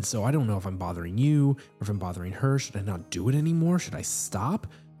 And so I don't know if I'm bothering you or if I'm bothering her. Should I not do it anymore? Should I stop?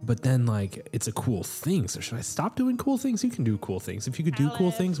 But then like it's a cool thing. So should I stop doing cool things? You can do cool things. If you could do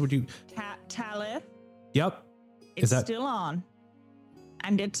cool things, would you? Talith. Yep. It's still on,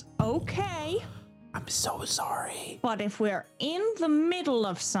 and it's okay. I'm so sorry. But if we're in the middle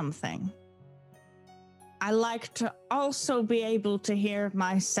of something, I like to also be able to hear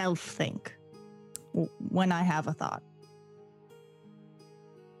myself think when I have a thought.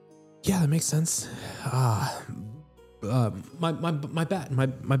 Yeah, that makes sense. My bad.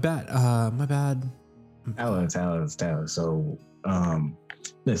 Talent. So,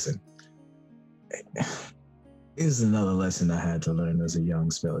 listen, this is another lesson I had to learn as a young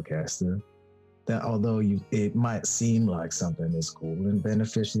spellcaster. That although it might seem like something is cool and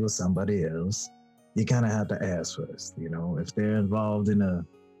beneficial to somebody else, you kind of have to ask first. If they're involved in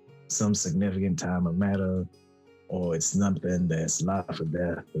some significant time or matter, or it's something that's life or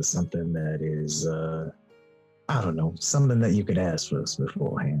death, or something that is, something that you could ask first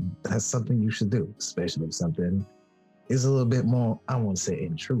beforehand. That's something you should do, especially if something is a little bit more, I won't say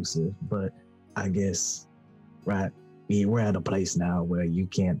intrusive, but I guess, right, we're at a place now where you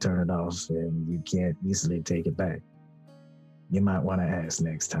can't turn it off and you can't easily take it back. You might want to ask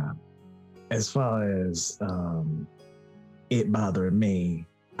next time. As far as it bothering me,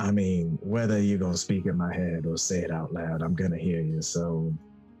 I mean, whether you're going to speak in my head or say it out loud, I'm going to hear you. So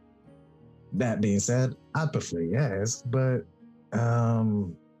that being said, I prefer you ask, but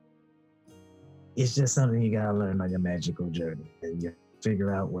it's just something you got to learn on your magical journey, and you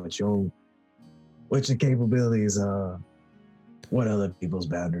figure out what your capabilities are, what other people's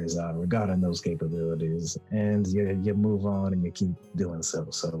boundaries are regarding those capabilities, and you move on and you keep doing so.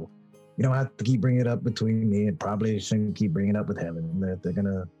 So you don't have to keep bringing it up between me, and probably shouldn't keep bringing it up with Helen.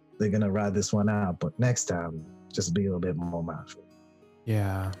 They're gonna ride this one out, but next time, just be a little bit more mindful.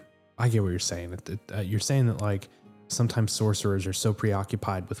 Yeah, I get what you're saying. You're saying that like sometimes sorcerers are so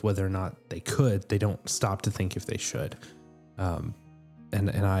preoccupied with whether or not they don't stop to think if they should. And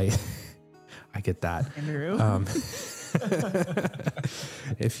I get that. Andrew.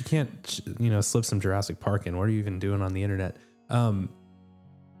 If you can't, slip some Jurassic Park in, what are you even doing on the internet?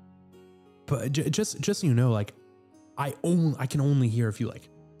 but just so you know, like I can only hear if you like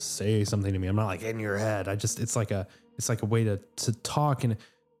say something to me. I'm not like in your head. It's like a way to talk.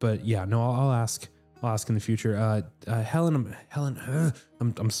 But yeah, no, I'll ask in the future. Helen,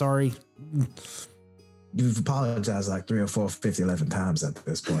 I'm sorry. You've apologized like 3 or 4, 50, 11 times at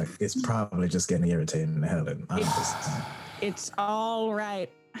this point. It's probably just getting irritating to Helen. It's all right.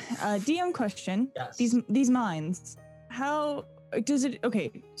 DM question. Yes. These mines, how does it?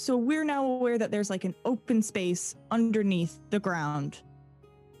 Okay, so we're now aware that there's like an open space underneath the ground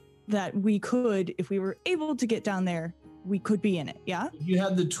that we could, if we were able to get down there, we could be in it. Yeah. You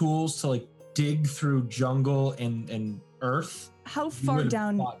had the tools to like dig through jungle and earth. How far would've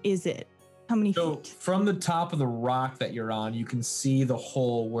down thought- is it? How many So feet? from the top of the rock that you're on, you can see the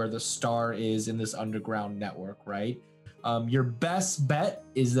hole where the star is in this underground network, right? Your best bet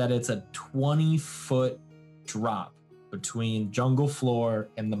is that it's a 20-foot drop between jungle floor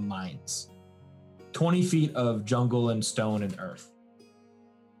and the mines. 20 feet of jungle and stone and earth.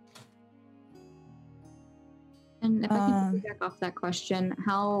 And if I can back off that question,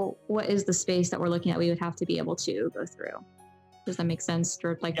 what is the space that we're looking at we would have to be able to go through? Does that make sense?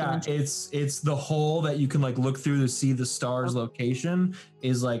 Or like Yeah, it's the hole that you can like look through to see the star's location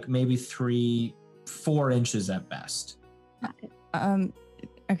is like maybe 3-4 inches at best.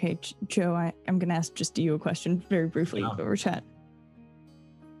 Okay, Joe, I'm gonna ask just you a question very briefly over chat.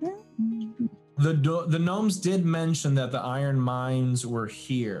 The gnomes did mention that the iron mines were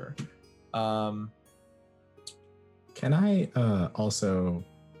here. Can I also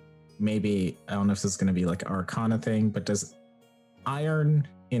maybe, I don't know if this is going to be like an Arcana thing, but does iron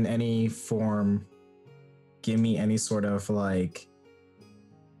in any form give me any sort of like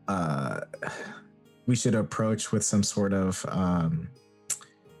we should approach with some sort of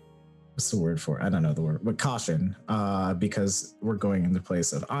what's the word for it? I don't know the word, but caution, because we're going in the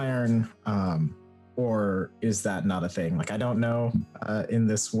place of iron, or is that not a thing? Like, I don't know in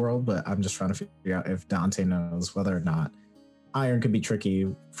this world, but I'm just trying to figure out if Dante knows whether or not iron could be tricky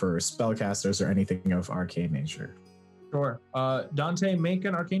for spellcasters or anything of arcane nature. Sure. Dante, make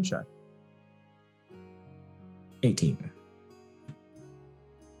an arcane check. 18.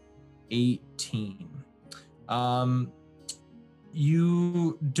 18.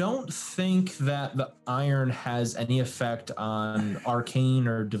 You don't think that the iron has any effect on arcane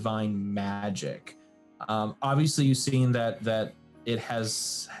or divine magic. Obviously, you've seen that it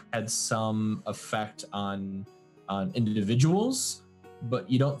has had some effect on individuals, but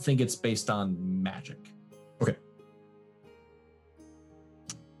you don't think it's based on magic. Okay.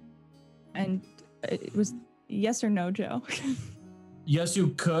 And it was yes or no, Joe? Yes, you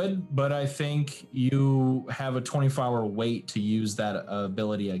could, but I think you have a 24-hour wait to use that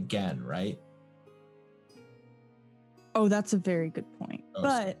ability again, right? Oh, that's a very good point. Oh,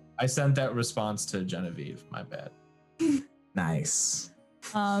 But I sent that response to Genevieve. My bad. Nice.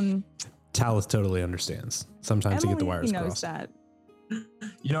 Talith totally understands. Sometimes you get the Emily wires knows crossed. that.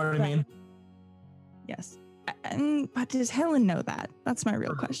 You know what I mean? Yes. But does Helen know that? That's my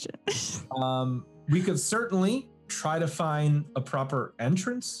real question. We could certainly try to find a proper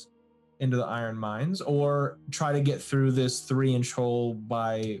entrance into the iron mines, or try to get through this 3-inch hole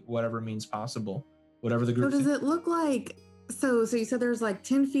by whatever means possible. Whatever the So group does thinks. it look like? So you said there's like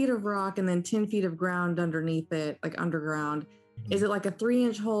 10 feet of rock and then 10 feet of ground underneath it, like underground. Is it like a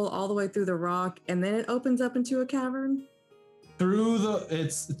 3-inch hole all the way through the rock, and then it opens up into a cavern?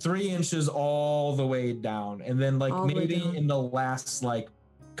 It's 3 inches all the way down, and then like All the way maybe down. in the last like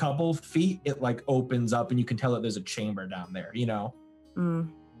couple feet it like opens up and you can tell that there's a chamber down there, you know, Mm.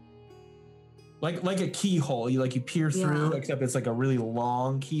 like a keyhole. You peer through, Yeah. except it's like a really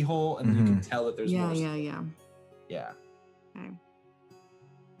long keyhole, and you can tell that there's Yeah, more. yeah. Yeah. Okay.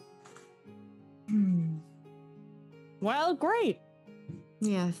 Hmm. Well, great.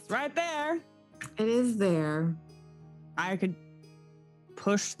 Yes, It's right there. it is there. I could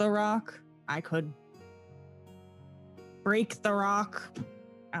push the rock. I could break the rock.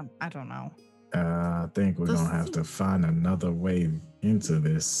 I don't know. I think we're going to have to find another way into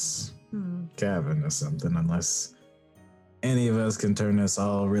this Hmm. cavern or something, unless any of us can turn this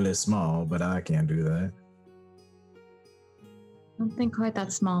all really small, but I can't do that. I don't think quite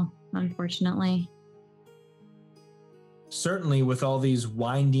that small, unfortunately. Certainly, with all these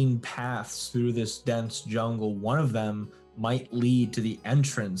winding paths through this dense jungle, one of them might lead to the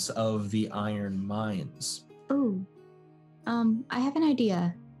entrance of the iron mines. Oh, I have an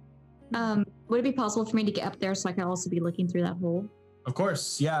idea. Would it be possible for me to get up there so I could also be looking through that hole? Of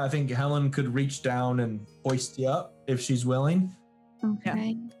course, yeah, I think Helen could reach down and hoist you up if she's willing.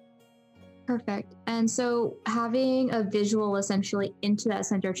 Okay. Perfect. And so having a visual essentially into that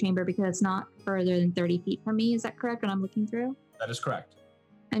center chamber because it's not further than 30 feet from me, is that correct when I'm looking through? That is correct.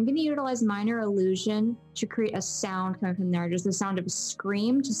 I'm going to utilize minor illusion to create a sound coming from there, just the sound of a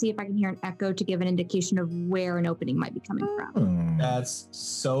scream to see if I can hear an echo to give an indication of where an opening might be coming from. That's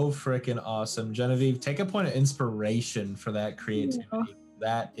so freaking awesome. Genevieve, take a point of inspiration for that creativity. Yeah.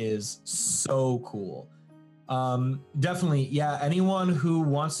 That is so cool. Definitely, yeah. Anyone who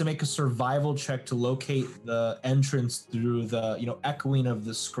wants to make a survival check to locate the entrance through the, echoing of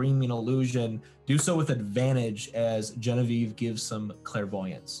the screaming illusion, do so with advantage as Genevieve gives some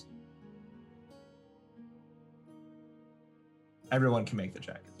clairvoyance. Everyone can make the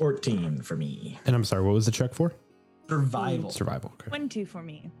check. 14 for me. And I'm sorry, what was the check for? Survival. Survival. Okay. 20 for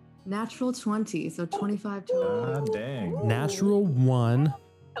me. Natural 20, so 25 total. Ah, dang. Natural 1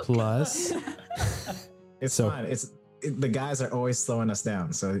 plus. It's So- fine. The guys are always slowing us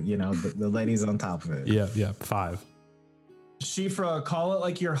down. So, the lady's on top of it. Yeah, 5. Shifra, call it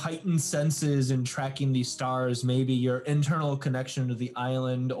like your heightened senses in tracking these stars, maybe your internal connection to the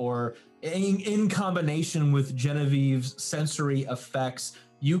island, or in combination with Genevieve's sensory effects,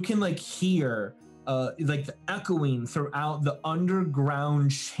 you can hear the echoing throughout the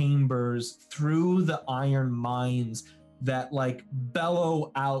underground chambers through the iron mines that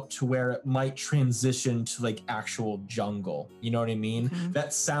bellow out to where it might transition to actual jungle. You know what I mean? Okay.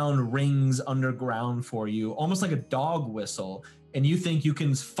 That sound rings underground for you, almost like a dog whistle. And you think you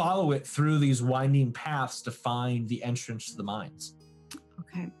can follow it through these winding paths to find the entrance to the mines.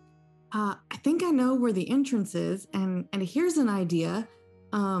 Okay. I think I know where the entrance is, and here's an idea.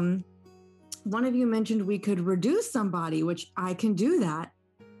 One of you mentioned we could reduce somebody, which I can do that.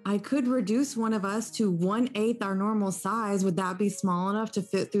 I could reduce one of us to 1/8 our normal size. Would that be small enough to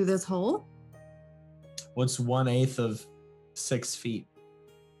fit through this hole? What's 1/8 of 6 feet?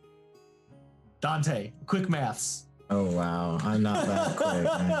 Dante, quick maths. Oh, wow. I'm not that quick,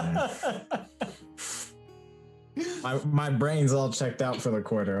 man. My brain's all checked out for the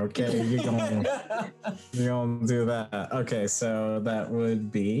quarter. Okay, you're gonna do that. Okay, so that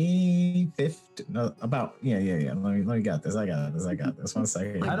would be 50. No, about yeah. Let me get this. I got this. 1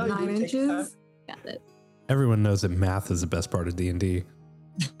 second. How Like do you 9 take inches? Got it. Everyone knows that math is the best part of D&D.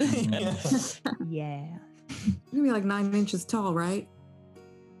 Yeah. It's gonna be like 9 inches tall, right?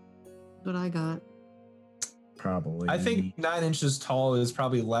 What I got. Probably. I think 9 inches tall is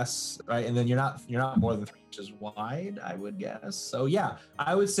probably less, right? And then you're not more than 3 inches wide, I would guess. So yeah,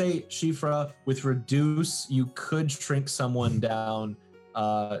 I would say Shifra, with reduce, you could shrink someone down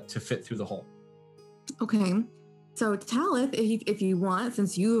to fit through the hole. Okay. So Talith, if you want,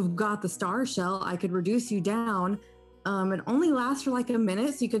 since you've got the star shell, I could reduce you down. It only lasts for a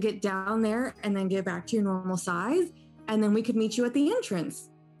minute, so you could get down there and then get back to your normal size, and then we could meet you at the entrance.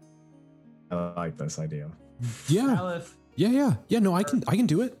 I like this idea. Yeah. Aleph, Yeah. No, I can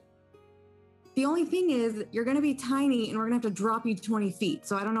do it. The only thing is, you're going to be tiny, and we're going to have to drop you 20 feet.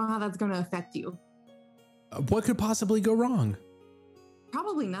 So I don't know how that's going to affect you. What could possibly go wrong?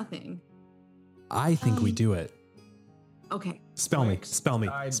 Probably nothing. I think we do it. Okay. Spell me. Quick Spell me.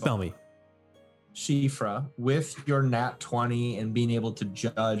 sidebar. Spell me. Shifra, with your nat 20 and being able to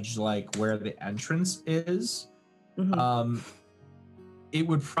judge where the entrance is, Mhm. It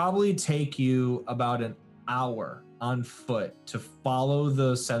would probably take you about an hour on foot to follow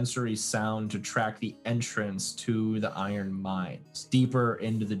the sensory sound to track the entrance to the iron mines deeper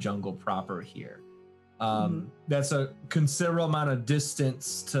into the jungle proper here. That's a considerable amount of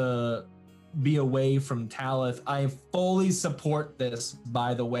distance to be away from Talith. I fully support this,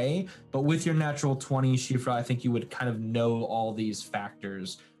 by the way, but with your natural 20, Shifra, I think you would kind of know all these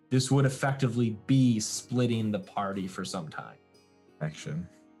factors. This would effectively be splitting the party for some time, Action.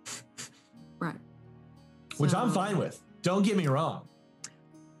 Right. which I'm So- fine with. Don't get me wrong.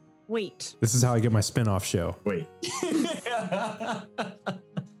 Wait. This is how I get my spin-off show. Wait.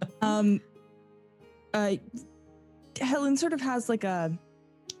 Helen sort of has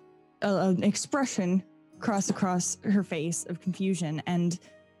an expression across her face of confusion, and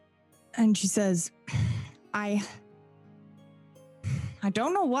she says, I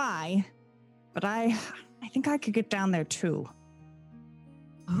don't know why, but I think I could get down there too.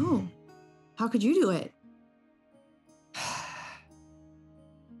 Oh, how could you do it?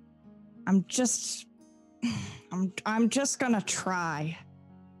 I'm just gonna try.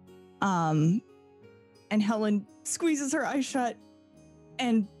 And Helen squeezes her eyes shut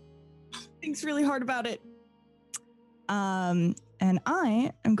and thinks really hard about it. And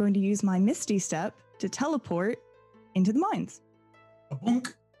I am going to use my Misty Step to teleport into the mines.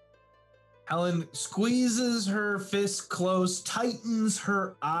 Boonk. Helen squeezes her fist close, tightens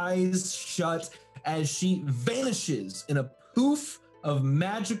her eyes shut as she vanishes in a poof of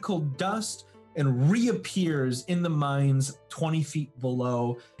magical dust and reappears in the mines 20 feet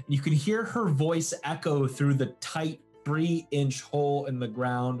below. You can hear her voice echo through the tight 3-inch hole in the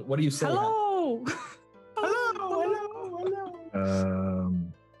ground. What do you say? Hello. Hello.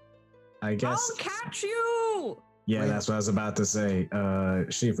 I guess. I'll catch you. Yeah, Wait. that's what I was about to say.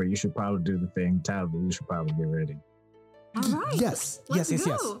 Shiva, you should probably do the thing. Tyler, you should probably get ready. All right. Yes, let's yes.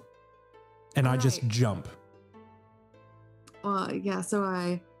 go. And I All just right. jump. Yeah, so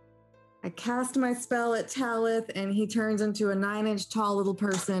I cast my spell at Talith, and he turns into a 9-inch tall little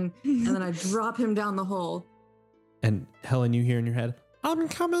person, and then I drop him down the hole. And Helen, you hear in your head, I'm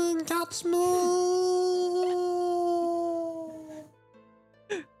coming, catch me.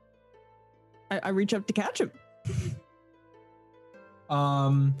 I reach up to catch him.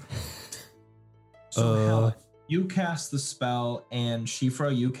 So Uh. Helen, you cast the spell, and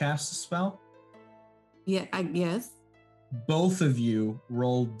Shifra, you cast the spell. Yeah, yes. Both of you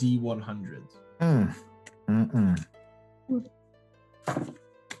roll D100s.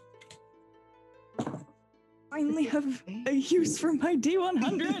 Finally have a use for my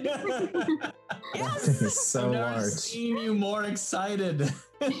D100. Yes. So I've never large. seen you more excited.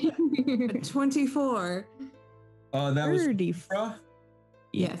 A 24. That was 30. Shifra.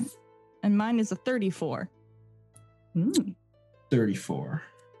 Yes. And mine is a 34. 34.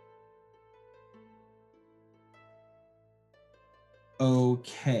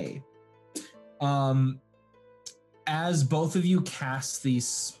 Okay. As both of you cast these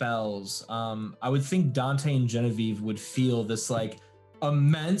spells, I would think Dante and Genevieve would feel this like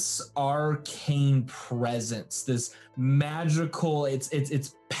immense arcane presence, this magical,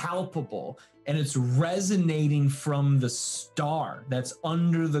 it's palpable, and it's resonating from the star that's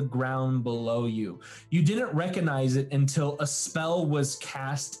under the ground below you. You didn't recognize it until a spell was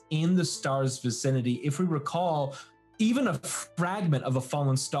cast in the star's vicinity. If we recall, even a fragment of a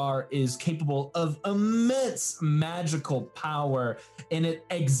fallen star is capable of immense magical power, and it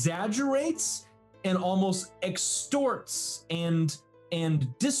exaggerates and almost extorts and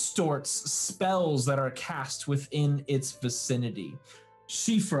distorts spells that are cast within its vicinity.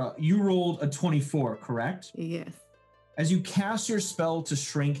 Shifra, you rolled a 24, correct? Yes. As you cast your spell to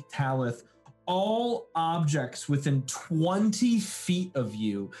shrink Talith, all objects within 20 feet of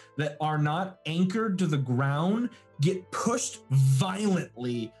you that are not anchored to the ground get pushed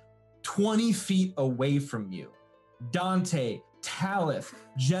violently 20 feet away from you. Dante, Talith,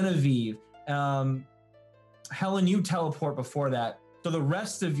 Genevieve, Helen, you teleport before that. So the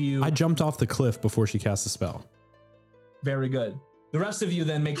rest of you, I jumped off the cliff before she cast the spell. very good. The rest of you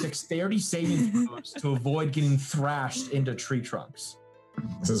then make dexterity saving throws to avoid getting thrashed into tree trunks.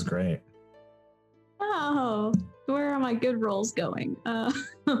 This is great. Oh, where are my good rolls going?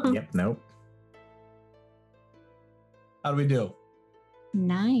 Yep. Nope. How do we do?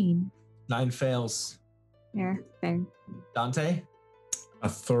 9. 9 fails. Fair. Dante? A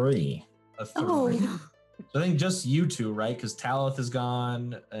 3. A 3. Oh, So I think just you two, right? Because Talith is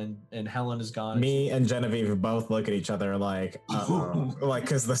gone and Helen is gone. Me and Genevieve both look at each other like, like,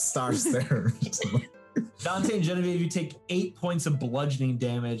 because the star's there. Dante and Genevieve, you take 8 points of bludgeoning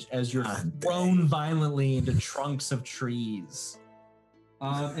damage as you're God thrown violently into trunks of trees.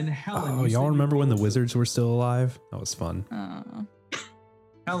 And Helen, Oh, you y'all said remember you when the rolled- wizards were still alive? That was fun.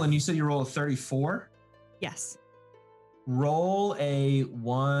 Helen, you said you roll a 34. Yes. Roll a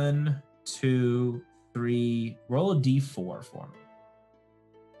 1, 2, 3. Roll a d4 for me.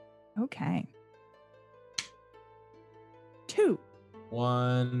 Okay. 2.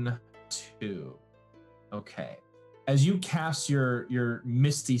 1, 2. Okay. As you cast your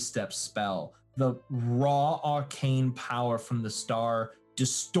Misty Step spell, the raw arcane power from the star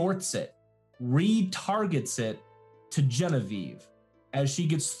distorts it, retargets it to Genevieve. As she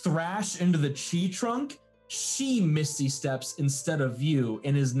gets thrashed into the chi trunk, she Misty Steps instead of you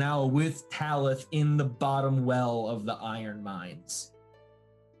and is now with Talith in the bottom well of the iron mines.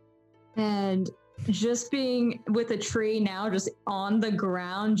 and just being with a tree now, just on the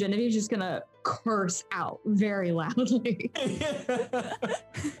ground, Genevieve's just gonna curse out very loudly.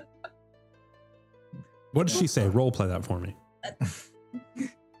 What did she say? Role play that for me.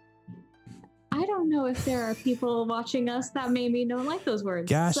 I don't know if there are people watching us that maybe don't like those words.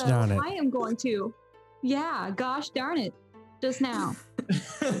 Gosh so darn it. I am going to. Yeah, gosh darn it. Just now.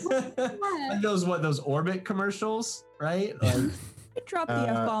 And those Orbit commercials, right? Like, I dropped the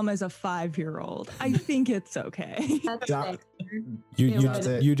F-bomb as a 5-year-old. I think it's okay. That's Yeah. fair. You Yeah, you, that's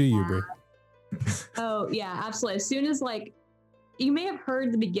it. you do you, Brie. Oh yeah, absolutely. As soon as like you may have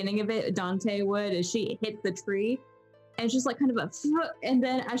heard the beginning of it, Dante would, as she hits the tree. And it's just like kind of a, and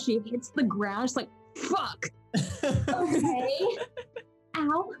then as she hits the ground, it's like, fuck. Okay.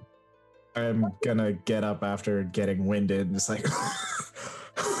 Ow. I'm gonna get up after getting winded and it's like,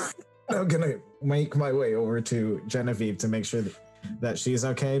 I'm gonna make my way over to Genevieve to make sure that she's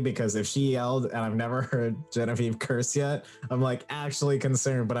okay, because if she yelled and I've never heard Genevieve curse yet, I'm like actually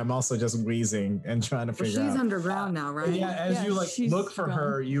concerned, but I'm also just wheezing and trying to figure She's out. underground now, right? Yeah, as you like she's look for gone.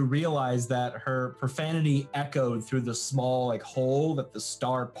 her, you realize that her profanity echoed through the small like hole that the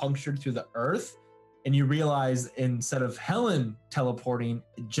star punctured through the earth. And you realize instead of Helen teleporting,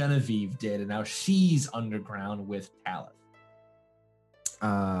 Genevieve did, and now she's underground with Talith.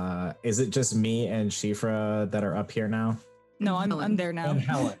 Is it just me and Shifra that are up here now? No, I'm there now. And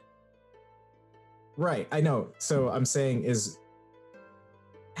Helen. Right, I know. So I'm saying is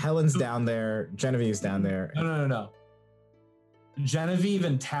Helen's down there, Genevieve's down there. No. Genevieve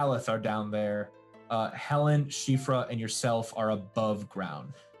and Talith are down there. Helen, Shifra, and yourself are above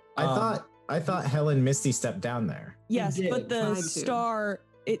ground. I thought Helen Misty stepped down there. Yes, did. but the Tried to. star,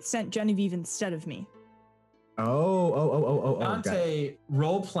 it sent Genevieve instead of me. Oh. Got it. Dante,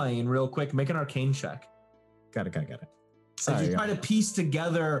 role playing real quick, make an arcane check. Got it. As Sorry. you try to piece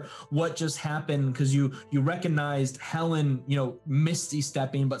together what just happened, because you recognized Helen, misty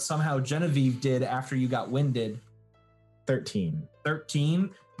stepping, but somehow Genevieve did after you got winded. 13.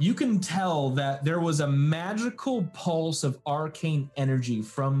 13. You can tell that there was a magical pulse of arcane energy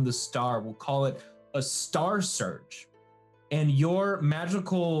from the star. We'll call it a star surge. And your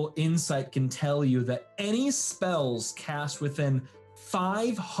magical insight can tell you that any spells cast within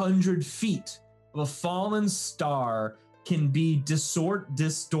 500 feet of a fallen star can be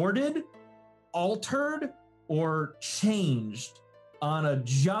distorted, altered, or changed on a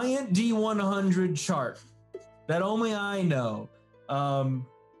giant D100 chart that only I know.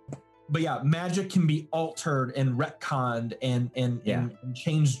 But yeah, magic can be altered and retconned and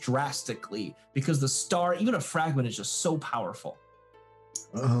changed drastically because the star, even a fragment, is just so powerful.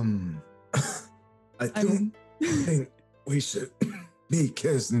 I don't think we should be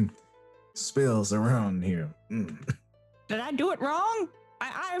casting spells around here. Did I do it wrong?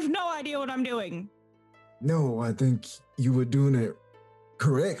 I have no idea what I'm doing. No, I think you were doing it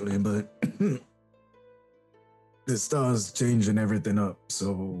correctly, but the star's changing everything up,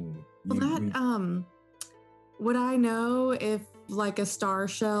 so... Well, would I know if like a star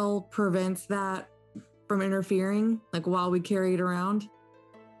shell prevents that from interfering, like while we carry it around?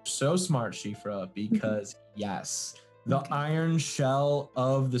 So smart, Shifra, because yes, the iron shell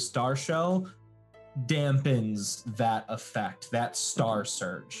of the star shell dampens that effect, that star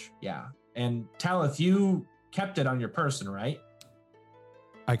surge. Yeah. And Talith, you kept it on your person, right?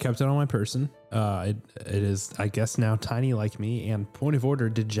 I kept it on my person. It is, I guess, now tiny like me. And point of order,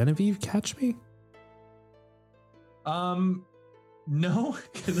 did Genevieve catch me? No,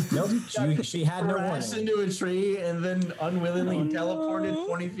 because Nope, she had no crashed warning. into a tree and then unwillingly teleported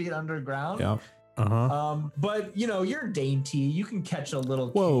 20 feet underground. Yeah. Uh-huh. But you're dainty. You can catch a little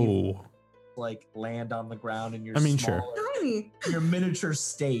cave, Whoa. like land on the ground in your Sure. Tiny. your miniature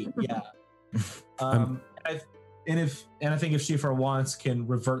state. Yeah. And I think if Shifra wants, can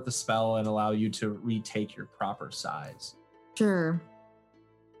revert the spell and allow you to retake your proper size. Sure.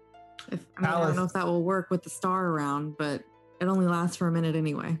 I don't Alice. know if that will work with the star around, but it only lasts for a minute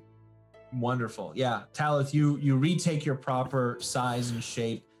anyway. Wonderful. Yeah. Talith, you retake your proper size and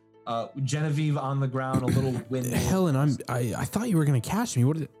shape. Genevieve on the ground, a little winded. Helen, I thought you were gonna catch me.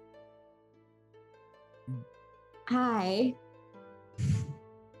 What is it? Hi.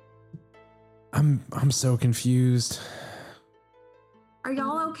 I'm so confused. Are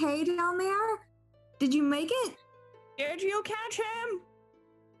y'all okay down there? Did you make it? Did you catch him?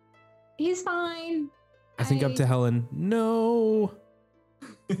 He's fine. I think up to Helen. No.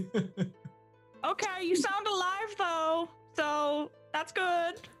 Okay, you sound alive though, so that's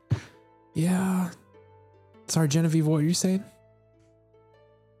good. Yeah. Sorry, Genevieve, what were you saying?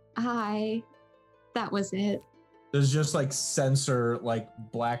 Hi. That was it. There's just like sensor, like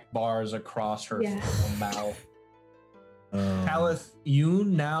black bars across her mouth. Talith, you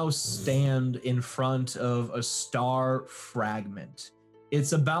now stand in front of a star fragment.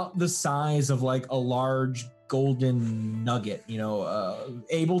 It's about the size of like a large golden nugget,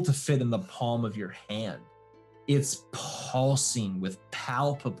 able to fit in the palm of your hand. It's pulsing with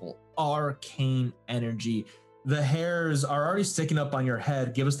palpable arcane energy. The hairs are already sticking up on your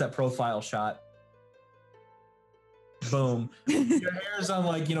head. Give us that profile shot. Boom. Your hairs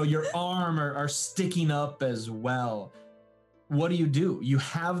on your arm are sticking up as well. What do? You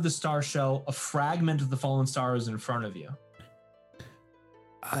have the star shell, a fragment of the fallen star is in front of you.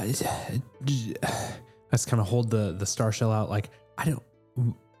 I just kind of hold the star shell out. Like, I don't.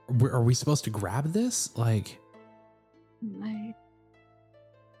 Are we supposed to grab this? Like,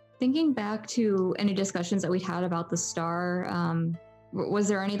 thinking back to any discussions that we had about the star, was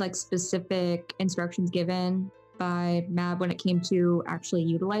there any like specific instructions given by Mab when it came to actually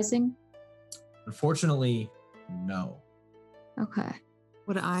utilizing? Unfortunately, no. Okay.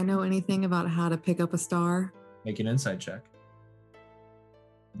 Would I know anything about how to pick up a star? Make an insight check.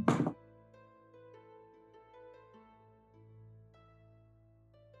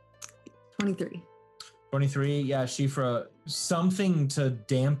 23. 23, yeah, Shifra, something to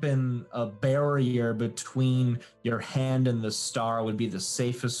dampen a barrier between your hand and the star would be the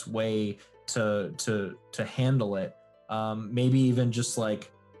safest way to handle it. Maybe even just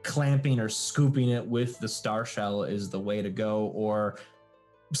like clamping or scooping it with the star shell is the way to go, or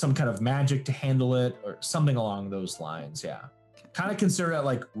some kind of magic to handle it, or something along those lines. Yeah, kind of consider it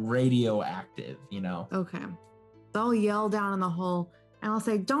like radioactive, you know? Okay. So I'll yell down in the hole and I'll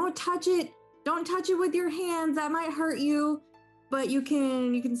say, don't touch it. Don't touch it with your hands. That might hurt you. But you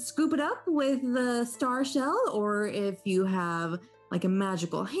can scoop it up with the star shell, or if you have like a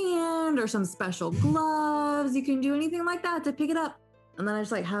magical hand or some special gloves, you can do anything like that to pick it up. And then I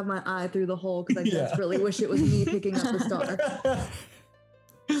just like have my eye through the hole because I just really wish it was me picking up the star.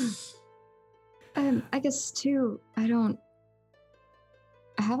 I guess too, I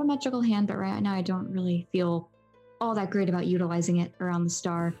have a magical hand, but right now I don't really feel all that great about utilizing it around the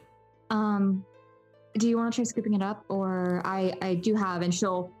star. Do you want to try scooping it up? Or I do have, and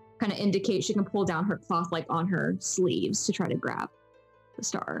she'll kind of indicate she can pull down her cloth like on her sleeves to try to grab the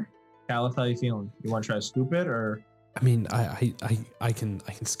star. Caliph, how you feeling? You want to try to scoop it, or? I mean, I can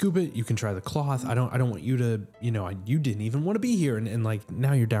scoop it. You can try the cloth. I don't want you to, you didn't even want to be here, and like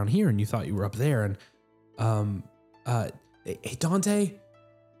now you're down here and you thought you were up there, and hey Dante.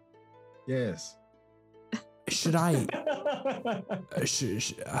 Yes. Should I?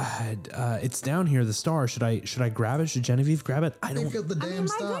 It's down here. The star. Should I grab it? Should Genevieve grab it? I don't. Pick up the damn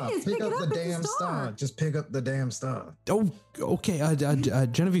star. Pick up the damn star. Just pick up the damn star. Oh, okay.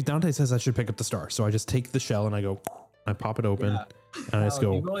 Genevieve, Dante says I should pick up the star, so I just take the shell and I pop it open, and I just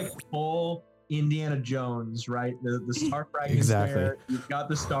go. You go like full Indiana Jones, right? The star fragment. Exactly. There. You've got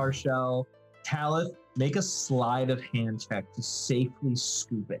the star shell. Caliph, make a sleight of hand check to safely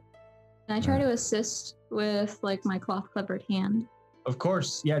scoop it. Can I try to assist with like my cloth covered hand? Of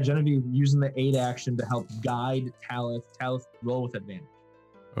course. Yeah, Genevieve using the aid action to help guide Caliph. Caliph, roll with advantage.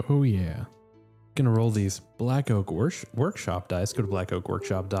 Oh yeah. Gonna roll these Black Oak Workshop dice. Go to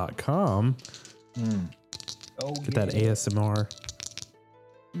blackoakworkshop.com. Oh, Get that ASMR.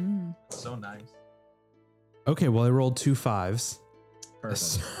 So nice. Okay, well I rolled 2 5s.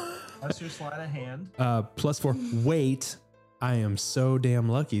 Perfect. That's your sleight of hand. +4. Wait, I am so damn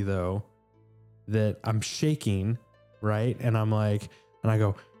lucky though that I'm shaking, right? And I'm like, and I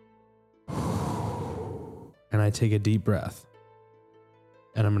go, and I take a deep breath,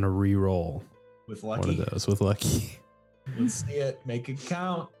 and I'm gonna re-roll With Lucky. one of those with Lucky. Let's see it. Make it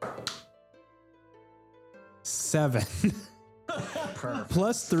count. 7 Perfect.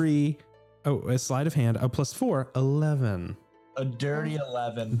 +3. Oh, a sleight of hand. +4. 11. A dirty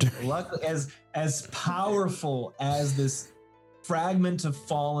 11. Luckily, as powerful as this fragment of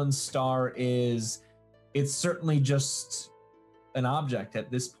fallen star is, it's certainly just an object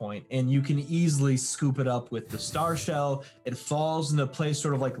at this point, and you can easily scoop it up with the star shell. It falls into place,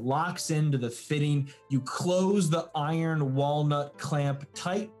 sort of like locks into the fitting. You close the iron walnut clamp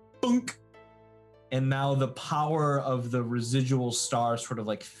tight, boonk, and now the power of the residual star sort of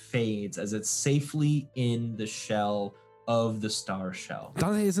like fades as it's safely in the shell of the star shell.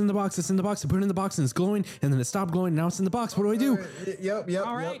 Dante, it's in the box. It's in the box. I put it in the box and it's glowing, and then it stopped glowing. Now it's in the box. What do I do? Yep.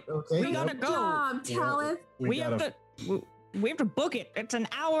 All right. Okay. We gotta Good go. job, Caliph. We have to book it. It's an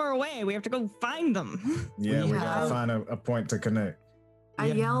hour away. We have to go find them. Yeah, we Yeah. gotta find a point to connect. I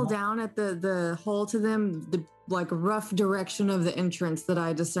Yeah. yell down at the hole to them, the like rough direction of the entrance that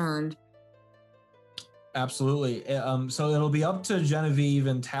I discerned. Absolutely. So it'll be up to Genevieve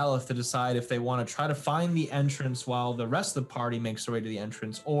and Caliph to decide if they want to try to find the entrance while the rest of the party makes their way to the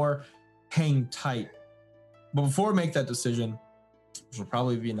entrance, or hang tight. But before we make that decision, which will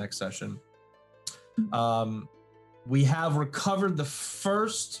probably be next session, we have recovered the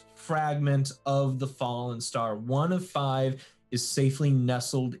first fragment of the fallen star. 1 of 5 is safely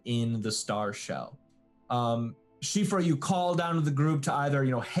nestled in the star shell. Shifra, you call down to the group to either,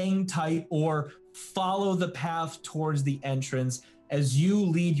 hang tight or follow the path towards the entrance as you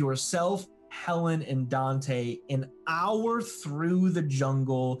lead yourself, Helen, and Dante an hour through the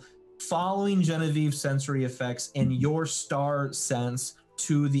jungle, following Genevieve's sensory effects and your star sense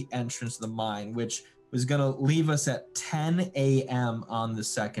to the entrance of the mine, which was going to leave us at 10 a.m. on the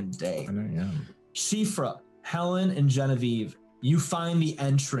second day. Shifra, Helen, and Genevieve, you find the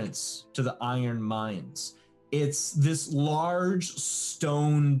entrance to the iron mines. It's this large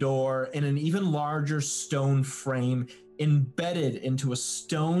stone door in an even larger stone frame embedded into a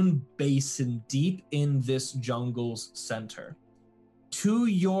stone basin deep in this jungle's center. To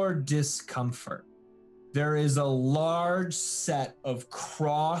your discomfort, there is a large set of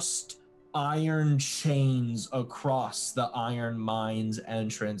crossed iron chains across the iron mines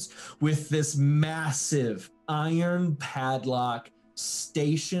entrance with this massive iron padlock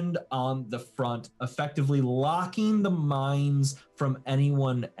stationed on the front, effectively locking the mines from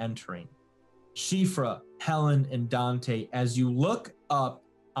anyone entering. Shifra, Helen, and Dante, as you look up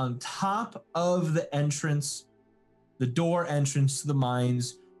on top of the entrance, the door entrance to the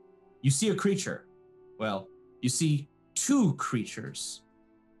mines, you see a creature. Well, you see two creatures.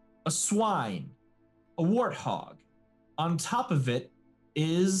 A swine, a warthog. On top of it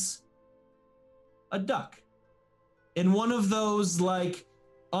is a duck. In one of those like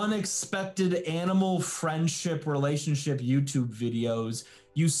unexpected animal friendship relationship YouTube videos,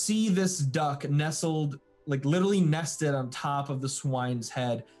 you see this duck nestled, like literally nested on top of the swine's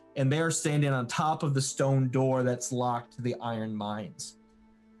head, and they're standing on top of the stone door that's locked to the iron mines.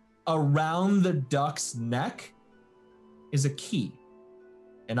 Around the duck's neck is a key.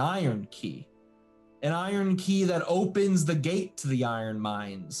 An iron key that opens the gate to the iron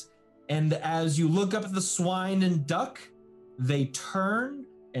mines. And as you look up at the swine and duck, they turn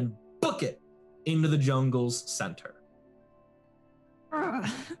and book it into the jungle's center.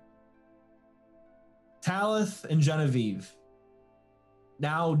 Talith and Genevieve,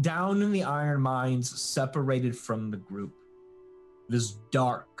 now down in the iron mines, separated from the group. It is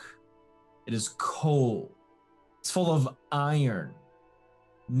dark. It is cold. It's full of iron.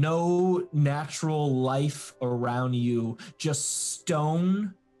 No natural life around you, just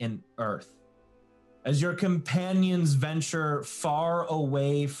stone and earth. As your companions venture far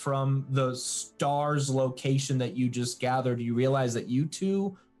away from the star's location that you just gathered, you realize that you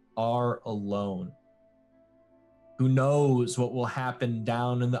two are alone. Who knows what will happen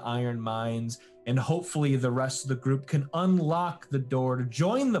down in the iron mines, and hopefully the rest of the group can unlock the door to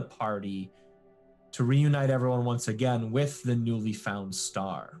join the party to reunite everyone once again with the newly found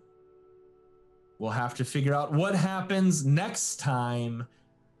star. We'll have to figure out what happens next time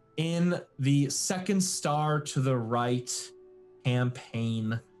in the Second Star to the Right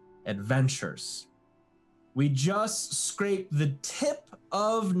campaign adventures. We just scraped the tip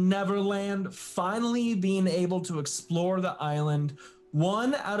of Neverland, finally being able to explore the island.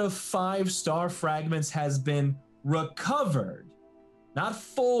 1 out of 5 star fragments has been recovered. Not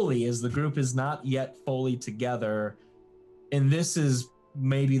fully, as the group is not yet fully together. And this is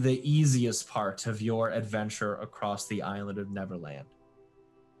maybe the easiest part of your adventure across the island of Neverland.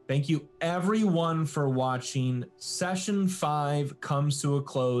 Thank you everyone for watching. Session 5 comes to a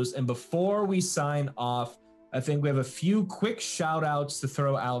close. And before we sign off, I think we have a few quick shout outs to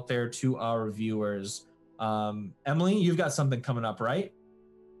throw out there to our viewers. Emily, you've got something coming up, right?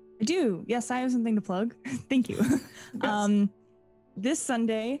 I do. Yes, I have something to plug. Thank you. Yes. This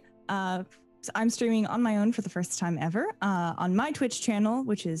Sunday, I'm streaming on my own for the first time ever on my Twitch channel,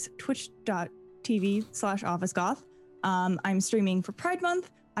 which is twitch.tv/OfficeGoth. I'm streaming for Pride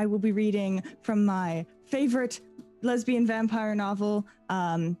Month. I will be reading from my favorite lesbian vampire novel,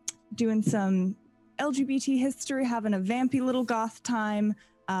 doing some LGBT history, having a vampy little goth time,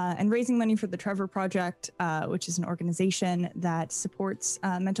 and raising money for the Trevor Project, which is an organization that supports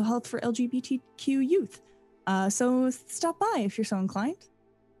mental health for LGBTQ youth. So stop by if you're so inclined.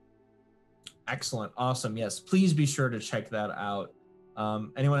 Excellent. Awesome. Yes, please be sure to check that out.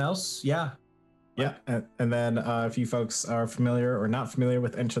 Anyone else? Yeah. Yeah, and then if you folks are familiar or not familiar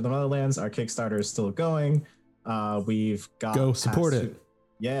with Enter the Motherlands, our Kickstarter is still going. We've got Go support it.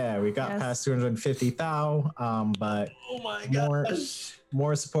 Yeah, we got past 250,000, but Oh my gosh.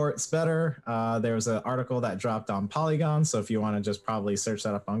 more support's better. There was an article that dropped on Polygon, so if you want to just probably search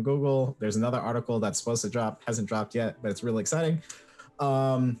that up on Google. There's another article that's supposed to drop, hasn't dropped yet, but it's really exciting.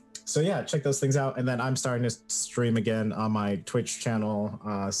 So yeah, check those things out. And then I'm starting to stream again on my Twitch channel,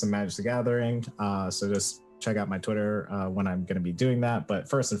 some Magic the Gathering. So just check out my Twitter when I'm going to be doing that. But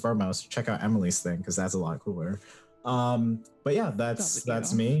first and foremost, check out Emily's thing because that's a lot cooler. But yeah,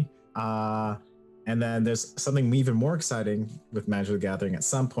 that's me. And then there's something even more exciting with Magic the Gathering at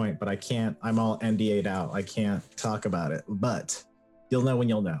some point, but I'm all NDA'd out. I can't talk about it, but you'll know when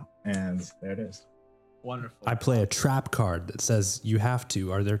you'll know. And there it is. Wonderful. I play a trap card that says you have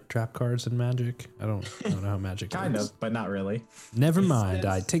to. Are there trap cards in Magic? I don't know how Magic Kind works. of, but not really. Never mind.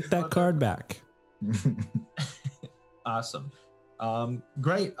 I it's- take that card back. Awesome.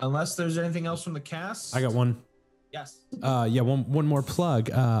 Great. Unless there's anything else from the cast. I got one. Yes. One more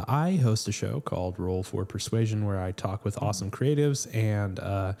plug. I host a show called Roll for Persuasion where I talk with awesome creatives and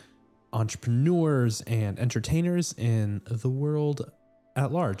entrepreneurs and entertainers in the world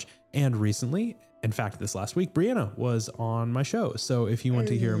at large. And recently, in fact, this last week, Brianna was on my show. So if you want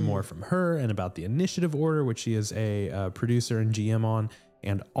to hear more from her and about the Initiative Order, which she is a producer and GM on,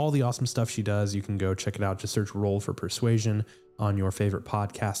 and all the awesome stuff she does, you can go check it out. Just search Roll for Persuasion on your favorite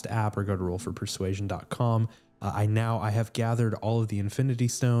podcast app or go to rollforpersuasion.com. I have gathered all of the Infinity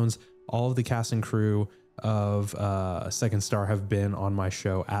Stones. All of the cast and crew of Second Star have been on my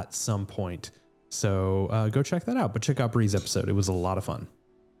show at some point. So go check that out. But check out Bree's episode. It was a lot of fun.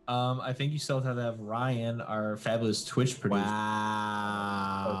 I think you still have to have Ryan, our fabulous Twitch producer.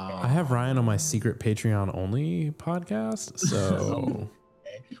 Wow. I have Ryan on my secret Patreon only podcast. So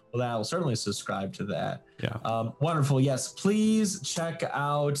Well, I will certainly subscribe to that. yeah. Wonderful. Yes, please check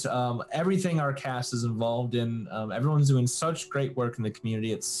out everything our cast is involved in. Everyone's doing such great work in the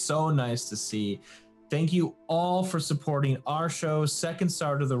community. It's so nice to see. Thank you all for supporting our show, Second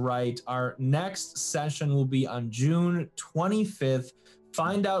Star to the Right. Our next session will be on June 25th.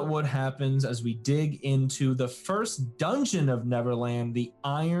 Find out what happens as we dig into the first dungeon of Neverland, the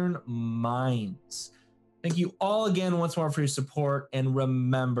Iron Mines. Thank you all again once more for your support. And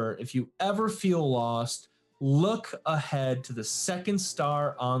remember, if you ever feel lost, look ahead to the second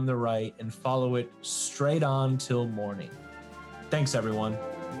star on the right and follow it straight on till morning. Thanks, everyone.